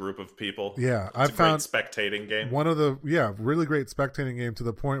another group of people. Yeah, I've found spectating game. One of the really great spectating game, to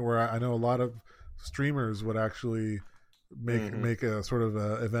the point where I know a lot of streamers would actually make a sort of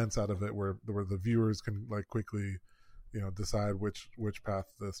events out of it where the viewers can like quickly decide which path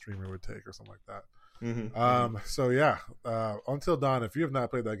the streamer would take or something like that. Until Dawn, if you have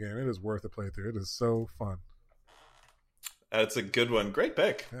not played that game, it is worth a playthrough. It is so fun. That's a good one. Great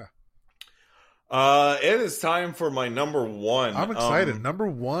pick. Yeah. It is time for my number 1. I'm excited. Number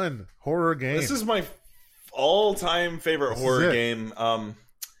 1 horror game. This is my all-time favorite horror game.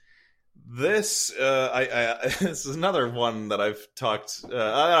 This this is another one that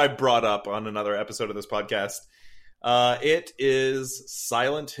I brought up on another episode of this podcast. It is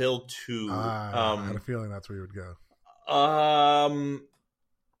Silent Hill 2. I had a feeling that's where you would go.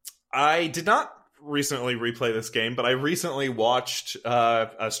 I did not recently replay this game, but I recently watched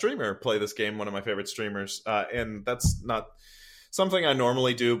a streamer play this game, one of my favorite streamers, and that's not something I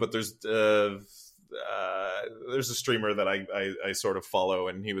normally do, but there's a streamer that I sort of follow,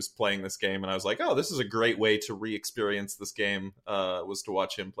 and he was playing this game, and I was like, oh, this is a great way to re-experience this game, was to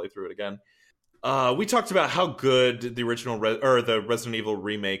watch him play through it again. We talked about how good the original the Resident Evil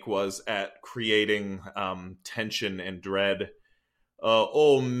remake was at creating tension and dread.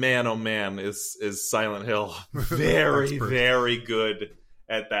 Oh man, is Silent Hill very very good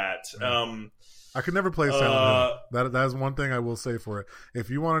at that. I could never play Silent Hill. That is one thing I will say for it. If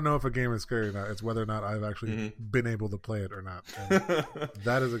you want to know if a game is scary or not, it's whether or not I've actually been able to play it or not. And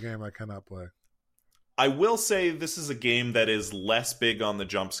that is a game I cannot play. I will say this is a game that is less big on the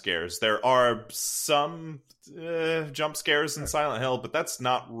jump scares. There are some jump scares in Silent Hill, but that's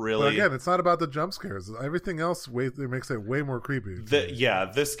not really... But again, it's not about the jump scares. Everything else it makes it way more creepy.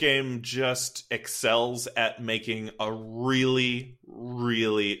 This game just excels at making a really,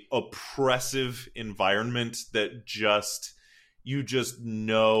 really oppressive environment that you just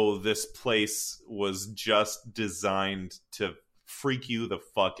know this place was just designed to freak you the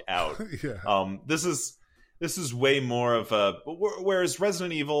fuck out. Yeah. This is way more of a, whereas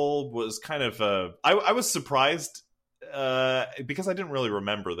Resident Evil was kind of I was surprised because I didn't really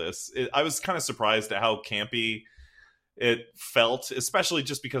remember this. I was kind of surprised at how campy it felt, especially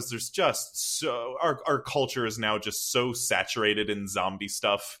just because there's just so our culture is now just so saturated in zombie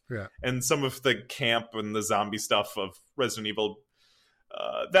stuff. Yeah. And some of the camp and the zombie stuff of Resident Evil,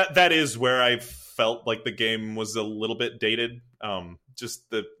 that is where I felt like the game was a little bit dated. Just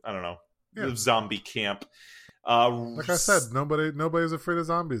the, I don't know, the zombie camp. Like I said, nobody's afraid of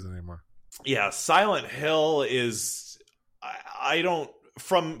zombies anymore. Yeah, Silent Hill is, I don't,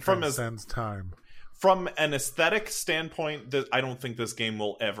 from time. From an aesthetic standpoint, that I don't think this game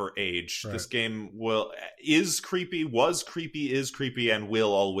will ever age. Right. This game is creepy, is creepy, and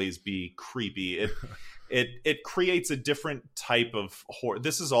will always be creepy. It creates a different type of horror.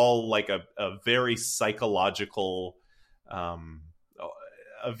 This is all like a very psychological, a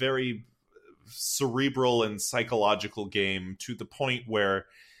very cerebral and psychological game, to the point where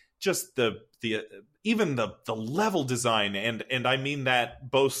just even the level design, and I mean that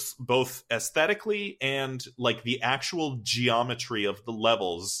both aesthetically and like the actual geometry of the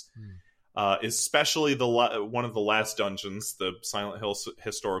levels, especially one of the last dungeons, the Silent Hill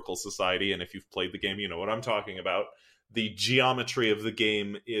Historical Society, and if you've played the game, you know what I'm talking about. The geometry of the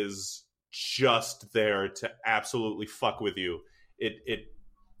game is just there to absolutely fuck with you. It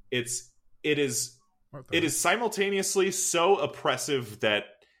is simultaneously so oppressive that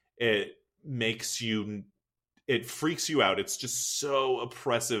it freaks you out. It's just so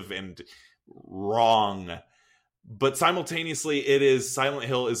oppressive and wrong. But simultaneously, Silent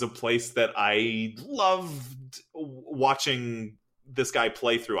Hill is a place that I loved watching this guy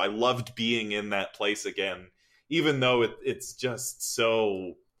play through. I loved being in that place again, even though it's just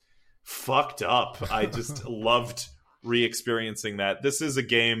so fucked up. I just loved re-experiencing that. This is a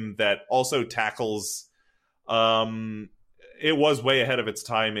game that also tackles, it was way ahead of its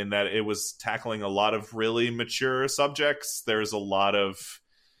time in that it was tackling a lot of really mature subjects. There's a lot of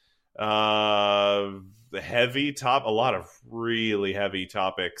a lot of really heavy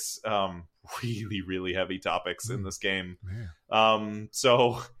topics, really heavy topics in this game.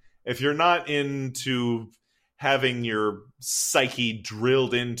 So if you're not into having your psyche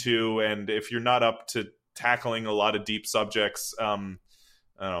drilled into, and if you're not up to tackling a lot of deep subjects, I don't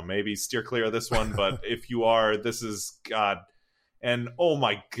know, maybe steer clear of this one. But if you are, this is God. And oh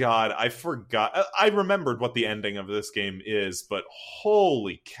my God, I forgot. I remembered what the ending of this game is, but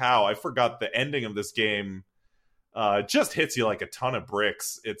holy cow, I forgot the ending of this game. Just hits you like a ton of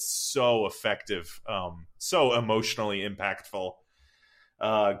bricks. It's so effective, so emotionally impactful.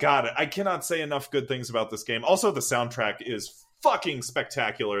 God, I cannot say enough good things about this game. Also, the soundtrack is fucking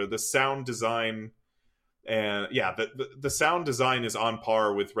spectacular. The sound design, and yeah, the sound design is on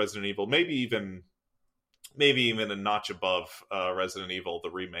par with Resident Evil. Maybe even a notch above Resident Evil, the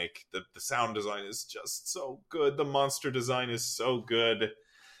remake. The sound design is just so good. The monster design is so good.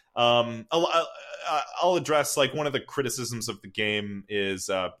 I'll address, like, one of the criticisms of the game is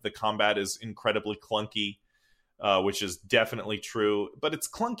the combat is incredibly clunky, which is definitely true. But it's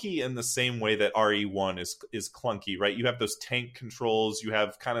clunky in the same way that RE1 is clunky, right? You have those tank controls. You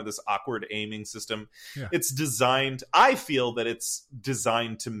have kind of this awkward aiming system. Yeah. I feel that it's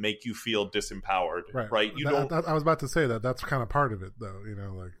designed to make you feel disempowered, right? I was about to say that's kind of part of it, though.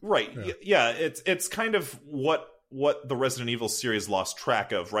 Right? Yeah. It's kind of what the Resident Evil series lost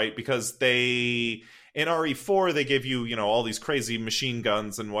track of, right? Because in RE4 they gave you all these crazy machine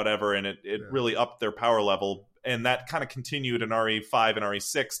guns and whatever, and it really upped their power level. And that kind of continued in RE5 and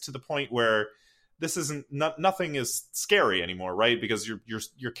RE6 to the point where this nothing is scary anymore, right? Because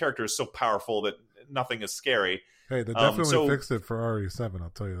your character is so powerful that nothing is scary. Hey, they definitely fixed it for RE7,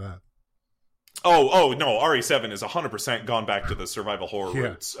 I'll tell you that. Oh no, RE7 is 100% gone back to the survival horror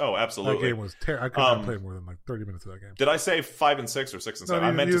roots. Oh, absolutely. That game was I could not play more than like 30 minutes of that game. Did I say 5 and 6 or 6 and 7?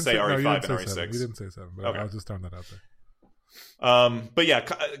 I meant to say RE5 and RE6. 7. You didn't say 7, but okay. I was just throwing that out there. But yeah,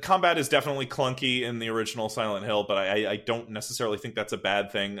 combat is definitely clunky in the original Silent Hill, but I don't necessarily think that's a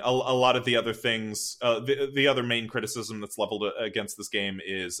bad thing. A lot of the other things, the other main criticism that's leveled against this game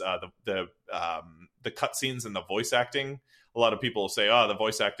is the cutscenes and the voice acting. A lot of people say, "Oh, the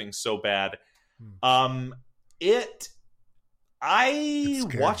voice acting's so bad."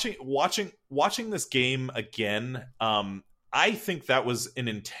 Watching this game again, I think that was an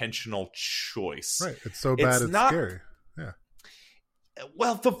intentional choice. Right, it's so bad it's scary. Yeah.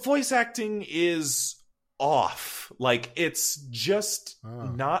 Well, the voice acting is off. Like, it's just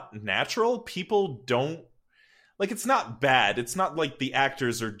not natural. People don't it's not bad. It's not like the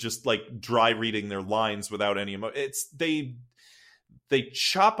actors are just like dry reading their lines without any emotion. they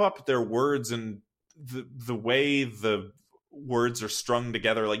chop up their words, and the way the words are strung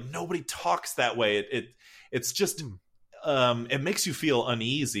together, like nobody talks that way. It's just it makes you feel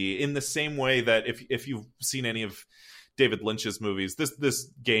uneasy in the same way that if you've seen any of David Lynch's movies,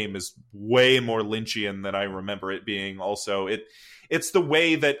 this game is way more Lynchian than I remember it being. Also, it's the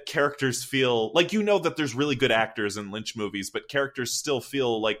way that characters feel like, that there's really good actors in Lynch movies, but characters still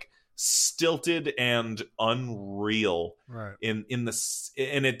feel like stilted and unreal. Right. And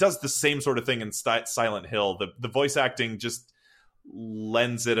it does the same sort of thing in Silent Hill. The voice acting just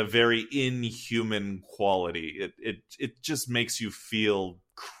lends it a very inhuman quality. It just makes you feel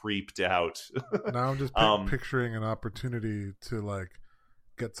creeped out. Now I'm just picturing an opportunity to like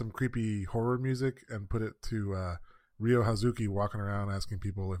get some creepy horror music and put it to Ryo Hazuki walking around asking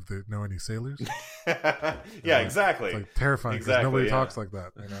people if they know any sailors. Yeah, exactly. It's like terrifying because nobody talks like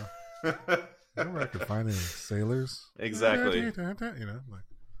that, you know. I don't know where I could find any sailors. Exactly. Like,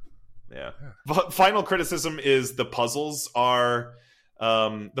 yeah. Final criticism is the puzzles are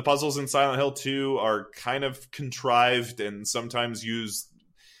the puzzles in Silent Hill 2 are kind of contrived and sometimes use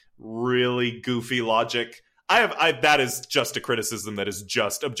really goofy logic. That is just a criticism that is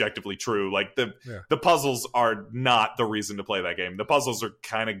just objectively true. Like the puzzles are not the reason to play that game. The puzzles are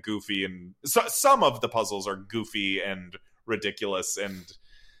kind of goofy, and some of the puzzles are goofy and ridiculous and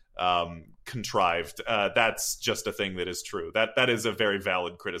contrived. That's just a thing that is true. That is a very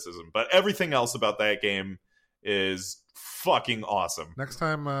valid criticism. But everything else about that game is fucking awesome. Next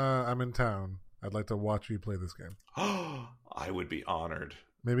time I'm in town, I'd like to watch you play this game. I would be honored.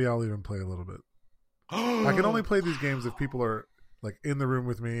 Maybe I'll even play a little bit. I can only play these games if people are like in the room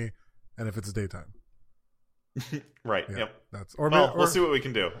with me, and if it's daytime. Right. Yeah, yep. We'll see what we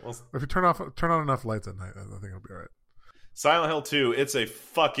can do. If you turn on enough lights at night, I think it'll be all right. Silent Hill 2, it's a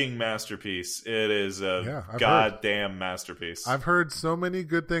fucking masterpiece. It is a goddamn masterpiece. I've heard so many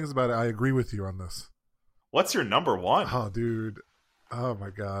good things about it. I agree with you on this. What's your number one? Oh, dude. Oh, my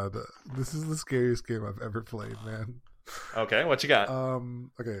God. This is the scariest game I've ever played, man. Okay, what you got?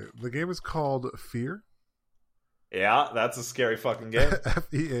 Okay, the game is called Fear. Yeah, that's a scary fucking game.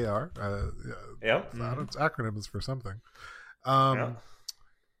 FEAR. Yep. It's acronyms for something. Yeah.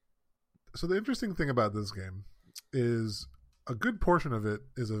 So the interesting thing about this game is a good portion of it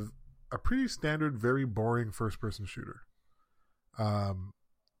is a pretty standard, very boring first-person shooter.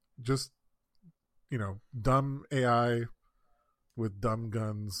 Just, dumb AI with dumb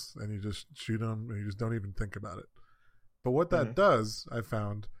guns, and you just shoot them, and you just don't even think about it. But what that does, I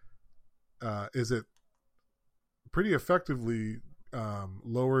found, is it pretty effectively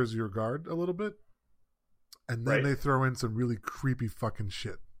lowers your guard a little bit, and then they throw in some really creepy fucking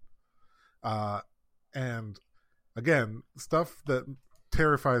shit. And again, stuff that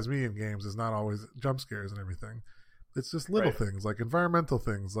terrifies me in games is not always jump scares and everything. It's just little things, like environmental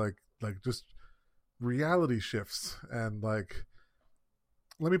things, like just reality shifts, and like,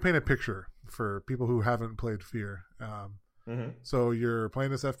 let me paint a picture for people who haven't played Fear. So you're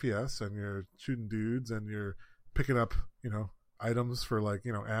playing this FPS and you're shooting dudes and you're picking up, items for like,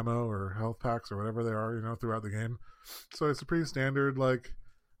 ammo or health packs or whatever they are, throughout the game. So it's a pretty standard like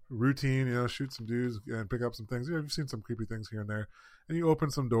routine, shoot some dudes and pick up some things. You've seen some creepy things here and there. And you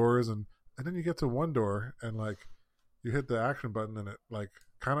open some doors and then you get to one door and like you hit the action button and it like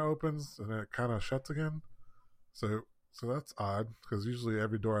kind of opens and then it kind of shuts again. So that's odd because usually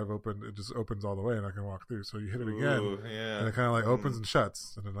every door I've opened, it just opens all the way and I can walk through. So you hit it again and it kind of like opens and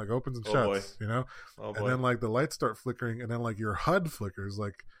shuts and then like opens and shuts, and then like the lights start flickering and then like your HUD flickers,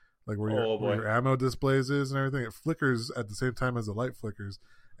 like where your ammo displays is and everything. It flickers at the same time as the light flickers.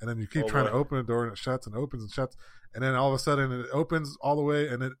 And then you keep trying to open a door and it shuts and opens and shuts. And then all of a sudden it opens all the way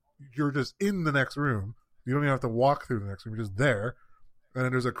and you're just in the next room. You don't even have to walk through the next room. You're just there. And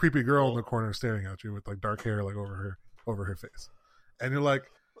then there's a creepy girl in the corner staring at you with like dark hair like over her face. And you're like,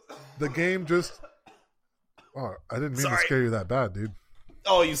 the game just... Oh, I didn't mean to scare you that bad, dude.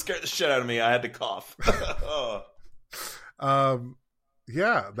 Oh, you scared the shit out of me. I had to cough.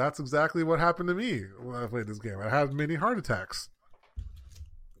 Yeah, that's exactly what happened to me when I played this game. I had many heart attacks.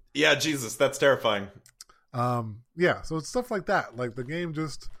 Yeah, Jesus, that's terrifying. Yeah, so it's stuff like that. Like the game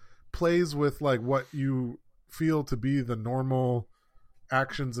just plays with like what you feel to be the normal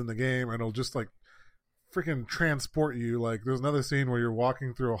actions in the game, and it'll just like freaking transport you. Like there's another scene where you're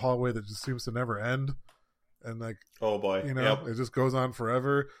walking through a hallway that just seems to never end, and like, oh boy, it just goes on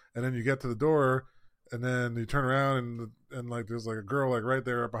forever. And then you get to the door, and then you turn around and like there's like a girl like right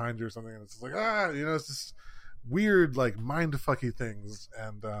there behind you or something, and it's just like it's just weird like mind fucky things.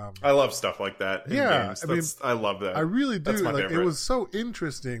 And I love stuff like that in games. I love that. I really do. That's my like favorite. It was so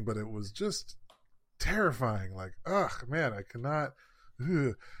interesting, but it was just terrifying. Like, ugh, man, I cannot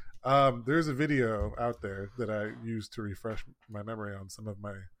There's a video out there that I use to refresh my memory on some of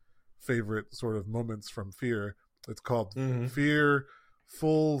my favorite sort of moments from Fear. It's called Fear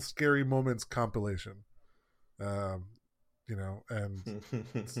Full Scary Moments Compilation. And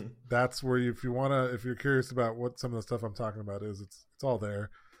that's where if you're curious about what some of the stuff I'm talking about is, it's all there.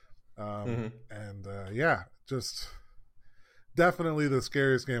 Just definitely the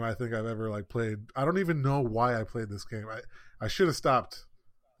scariest game I think I've ever played. I don't even know why I played this game. I should have stopped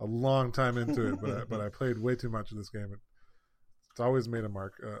a long time into it, but I played way too much of this game. It's always made a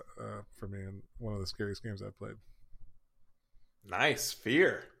mark for me, and one of the scariest games I've played. Nice.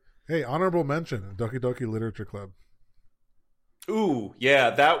 Fear. Hey, honorable mention, Doki Doki Literature Club. Ooh, yeah,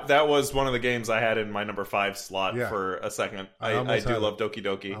 that was one of the games I had in my number 5 slot for a second. I do love Doki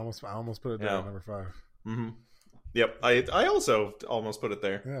Doki. I almost put it down at number 5. Mm-hmm. Yep, I also almost put it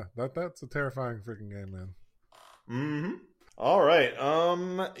there. Yeah, that's a terrifying freaking game, man. Mm-hmm. All right.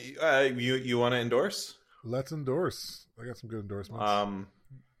 You want to endorse? Let's endorse. I got some good endorsements. All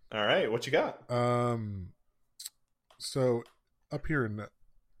right, what you got? So up here in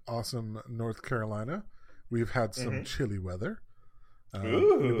awesome North Carolina, we've had some chilly weather.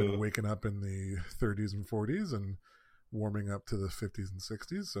 We've been waking up in the 30s and 40s and warming up to the 50s and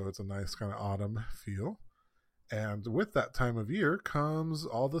 60s, so it's a nice kind of autumn feel. And with that time of year comes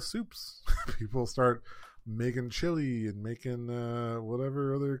all the soups. People start making chili and making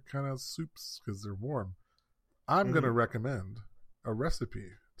whatever other kind of soups because they're warm. I'm going to recommend a recipe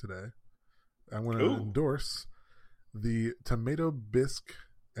today. I'm going to endorse the tomato bisque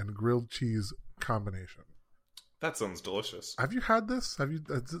and grilled cheese combination. That sounds delicious. Have you had this? Has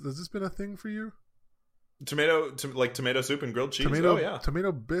this been a thing for you? Tomato soup and grilled cheese?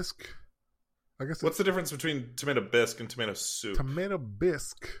 Tomato bisque. I guess. What's the difference between tomato bisque and tomato soup? Tomato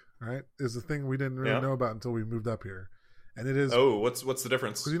bisque, right, is the thing we didn't really know about until we moved up here, and it is. Oh, what's the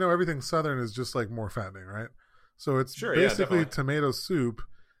difference? Because everything Southern is just more fattening, right? So it's basically tomato soup,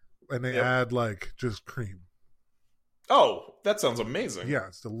 and they add just cream. Oh, that sounds amazing. Yeah,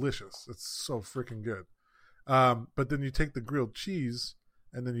 it's delicious. It's so freaking good. But then you take the grilled cheese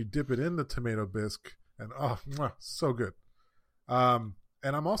and then you dip it in the tomato bisque, and so good. And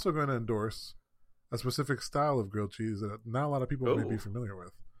I'm also going to endorse a specific style of grilled cheese that not a lot of people may be familiar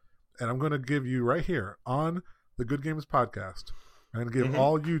with. And I'm going to give you right here on the Good Games podcast, I'm going to give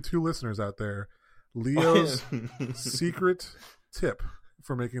all you 2 listeners out there Leo's secret tip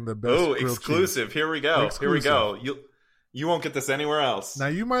for making the best grilled exclusive cheese. Here we go. Exclusive. Here we go. You won't get this anywhere else. Now,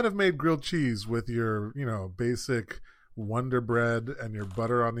 you might have made grilled cheese with your, basic Wonder Bread and your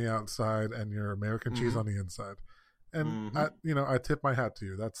butter on the outside and your American cheese on the inside. And I tip my hat to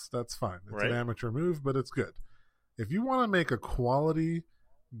you. That's fine. It's an amateur move, but it's good. If you want to make a quality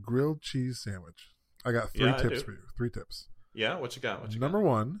grilled cheese sandwich, I got 3 tips for you. 3 tips. Yeah, what you got? Number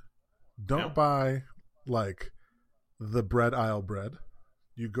 1, don't buy the bread aisle bread.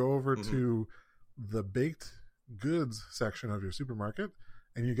 You go over to the baked goods section of your supermarket,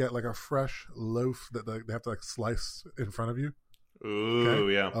 and you get a fresh loaf that they have to slice in front of you. Ooh,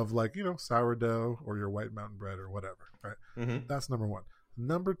 yeah. Of sourdough or your white mountain bread or whatever, right? That's number 1.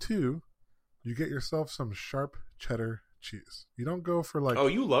 Number 2, you get yourself some sharp cheddar cheese. You don't go for oh,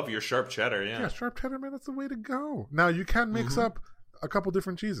 you love your sharp cheddar, yeah. Yeah, sharp cheddar, man, that's the way to go. Now, you can mix up a couple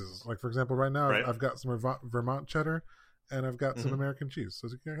different cheeses. For example, right now, I've got some Vermont cheddar, and I've got some American cheese. So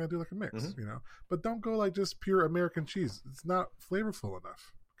you gotta do a mix, But don't go just pure American cheese. It's not flavorful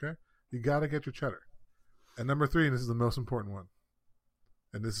enough, okay? You gotta get your cheddar. And number 3, and this is the most important one,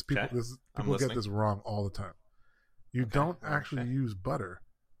 and this is people get this wrong all the time. You don't actually use butter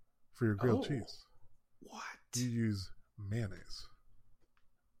for your grilled cheese. What? You use mayonnaise.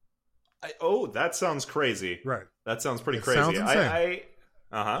 That sounds crazy. Right. That sounds pretty crazy. Sounds insane.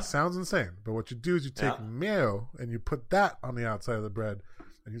 It sounds insane. But what you do is you take mayo and you put that on the outside of the bread,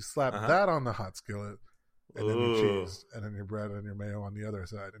 and you slap that on the hot skillet, and then your cheese, and then your bread and your mayo on the other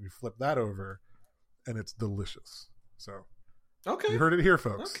side, and you flip that over, and it's delicious. So, you heard it here,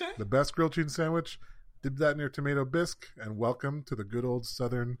 folks. Okay. The best grilled cheese sandwich. Dip that in your tomato bisque, and welcome to the good old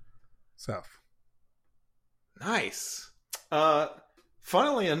Southern South. Nice.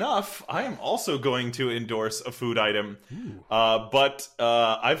 Funnily enough, I am also going to endorse a food item, but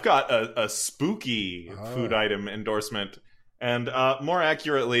I've got a spooky food item endorsement, and more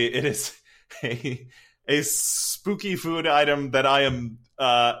accurately, it is a spooky food item that I am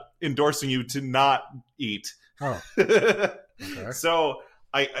endorsing you to not eat. Oh, okay. So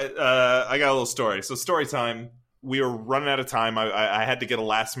I got a little story. So story time. We were running out of time. I had to get a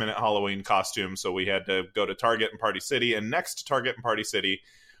last-minute Halloween costume, so we had to go to Target and Party City. And next to Target and Party City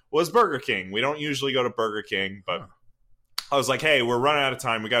was Burger King. We don't usually go to Burger King, but I was like, hey, we're running out of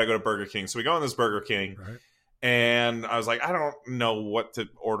time. We got to go to Burger King. So we go in this Burger King. Right. And I was like, I don't know what to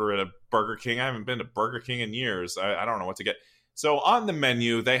order at a Burger King. I haven't been to Burger King in years. I don't know what to get. So on the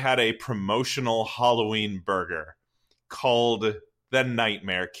menu, they had a promotional Halloween burger called the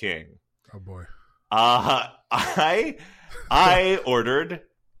Nightmare King. Oh, boy. I ordered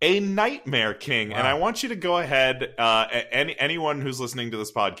a Nightmare King. Wow. And I want you to go ahead, anyone who's listening to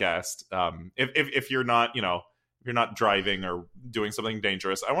this podcast, if you're not, if you're not driving or doing something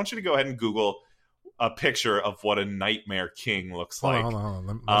dangerous, I want you to go ahead and Google a picture of what a Nightmare King looks like. Hold on.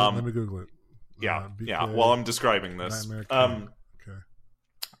 Let me Google it. Yeah. While I'm describing this, okay.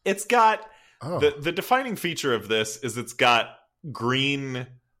 It's got the defining feature of this is it's got green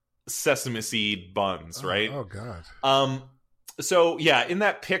sesame seed buns, right? Oh God. So yeah, in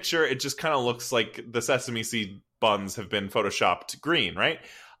that picture, it just kind of looks like the sesame seed buns have been photoshopped green, right?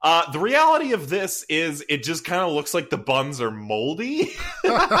 The reality of this is it just kind of looks like the buns are moldy.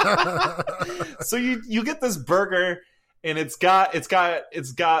 So you get this burger and it's got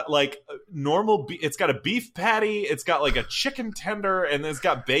like normal it's got a beef patty, it's got like a chicken tender, and then it's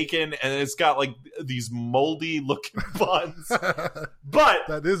got bacon, and it's got like these moldy looking buns. But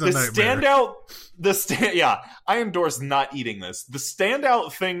that is a nightmare. I endorse not eating this. The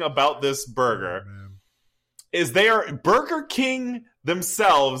standout thing about this burger is Burger King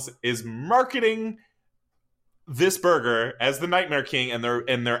themselves is marketing this burger as the Nightmare King, and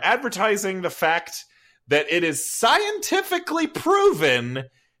they're advertising the fact that it is scientifically proven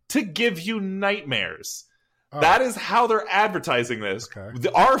to give you nightmares. Oh. That is how they're advertising this. Okay.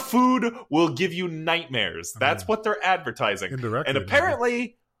 Our food will give you nightmares. That's what they're advertising. Indirectly, and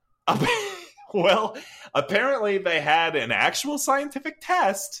apparently, apparently they had an actual scientific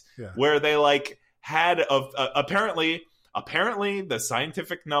test where they had apparently the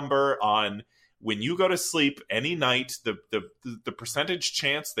scientific number on when you go to sleep any night, the percentage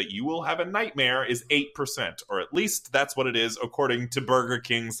chance that you will have a nightmare is 8%, or at least that's what it is according to Burger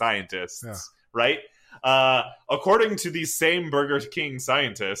King scientists, right? According to these same Burger King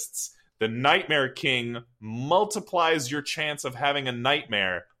scientists, the Nightmare King multiplies your chance of having a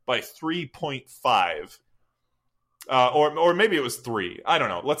nightmare by 3.5. Or maybe it was 3. I don't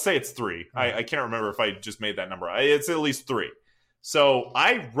know. Let's say it's 3. I can't remember if I just made that number. It's at least 3. So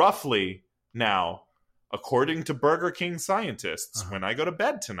I roughly now, according to Burger King scientists, when I go to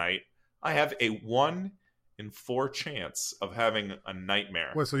bed tonight, I have a 1 in 4 chance of having a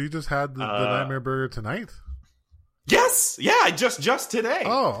nightmare. Wait, so you just had the Nightmare Burger tonight? Yes. Yeah, just today.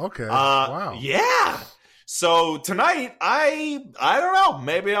 Oh, okay. Wow. Yeah. So tonight, I don't know.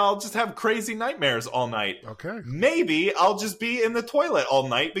 Maybe I'll just have crazy nightmares all night. Okay. Maybe I'll just be in the toilet all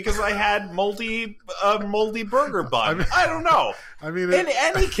night because I had moldy burger bun. I don't know. In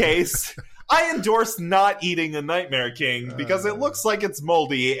any case, I endorse not eating a Nightmare King because it looks like it's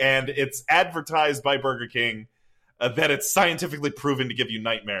moldy and it's advertised by Burger King that it's scientifically proven to give you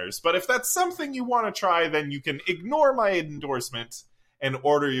nightmares. But if that's something you want to try, then you can ignore my endorsement and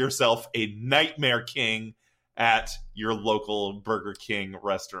order yourself a Nightmare King at your local Burger King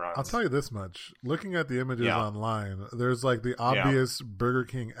restaurant. I'll tell you this much. Looking at the images online, there's like the obvious Burger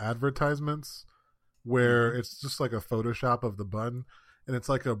King advertisements where it's just like a Photoshop of the bun, and it's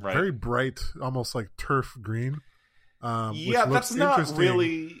like a very bright, almost like turf green. Which that's not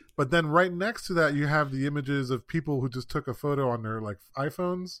really... But then right next to that, you have the images of people who just took a photo on their like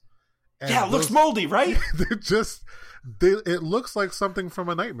iPhones. And it looks moldy, right? It looks like something from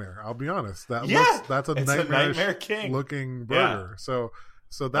a nightmare. I'll be honest. That's a Nightmare King looking burger. Yeah.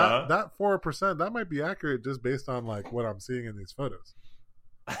 So that 4%, that might be accurate just based on like what I'm seeing in these photos.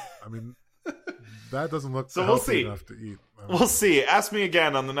 I mean, that doesn't look healthy enough to eat. We'll see. Ask me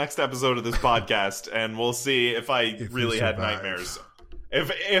again on the next episode of this podcast, and we'll see if I really had nightmares.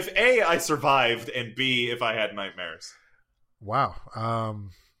 If A, I survived, and B, if I had nightmares. Wow.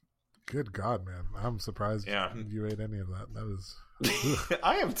 Good God, man! I'm surprised you ate any of that. That was.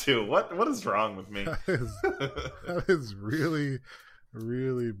 I am too. What is wrong with me? That is really,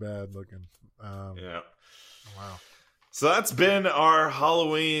 really bad looking. Wow. So that's been our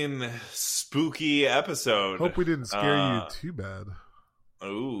Halloween spooky episode. Hope we didn't scare you too bad.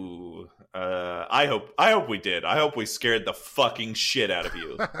 Ooh. I hope we did. I hope we scared the fucking shit out of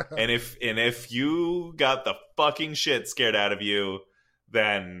you. and if you got the fucking shit scared out of you,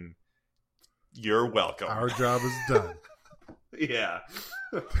 then you're welcome. Our job is done. Yeah.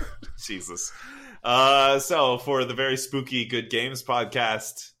 Jesus. So for the very spooky Good Games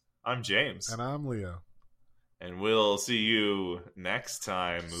podcast, I'm James. And I'm Leo. And we'll see you next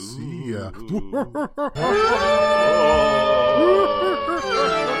time. See ya.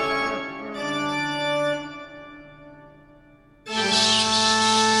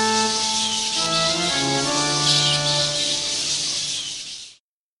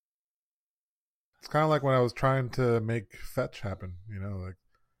 kind of like when I was trying to make fetch happen. Like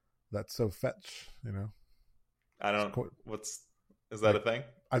that's so fetch. I don't. Is that a thing?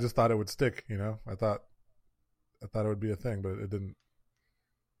 I just thought it would stick. I thought it would be a thing, but it didn't.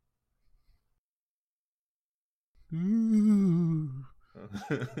 Ooh.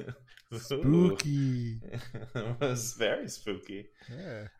 Spooky. It was very spooky. Yeah.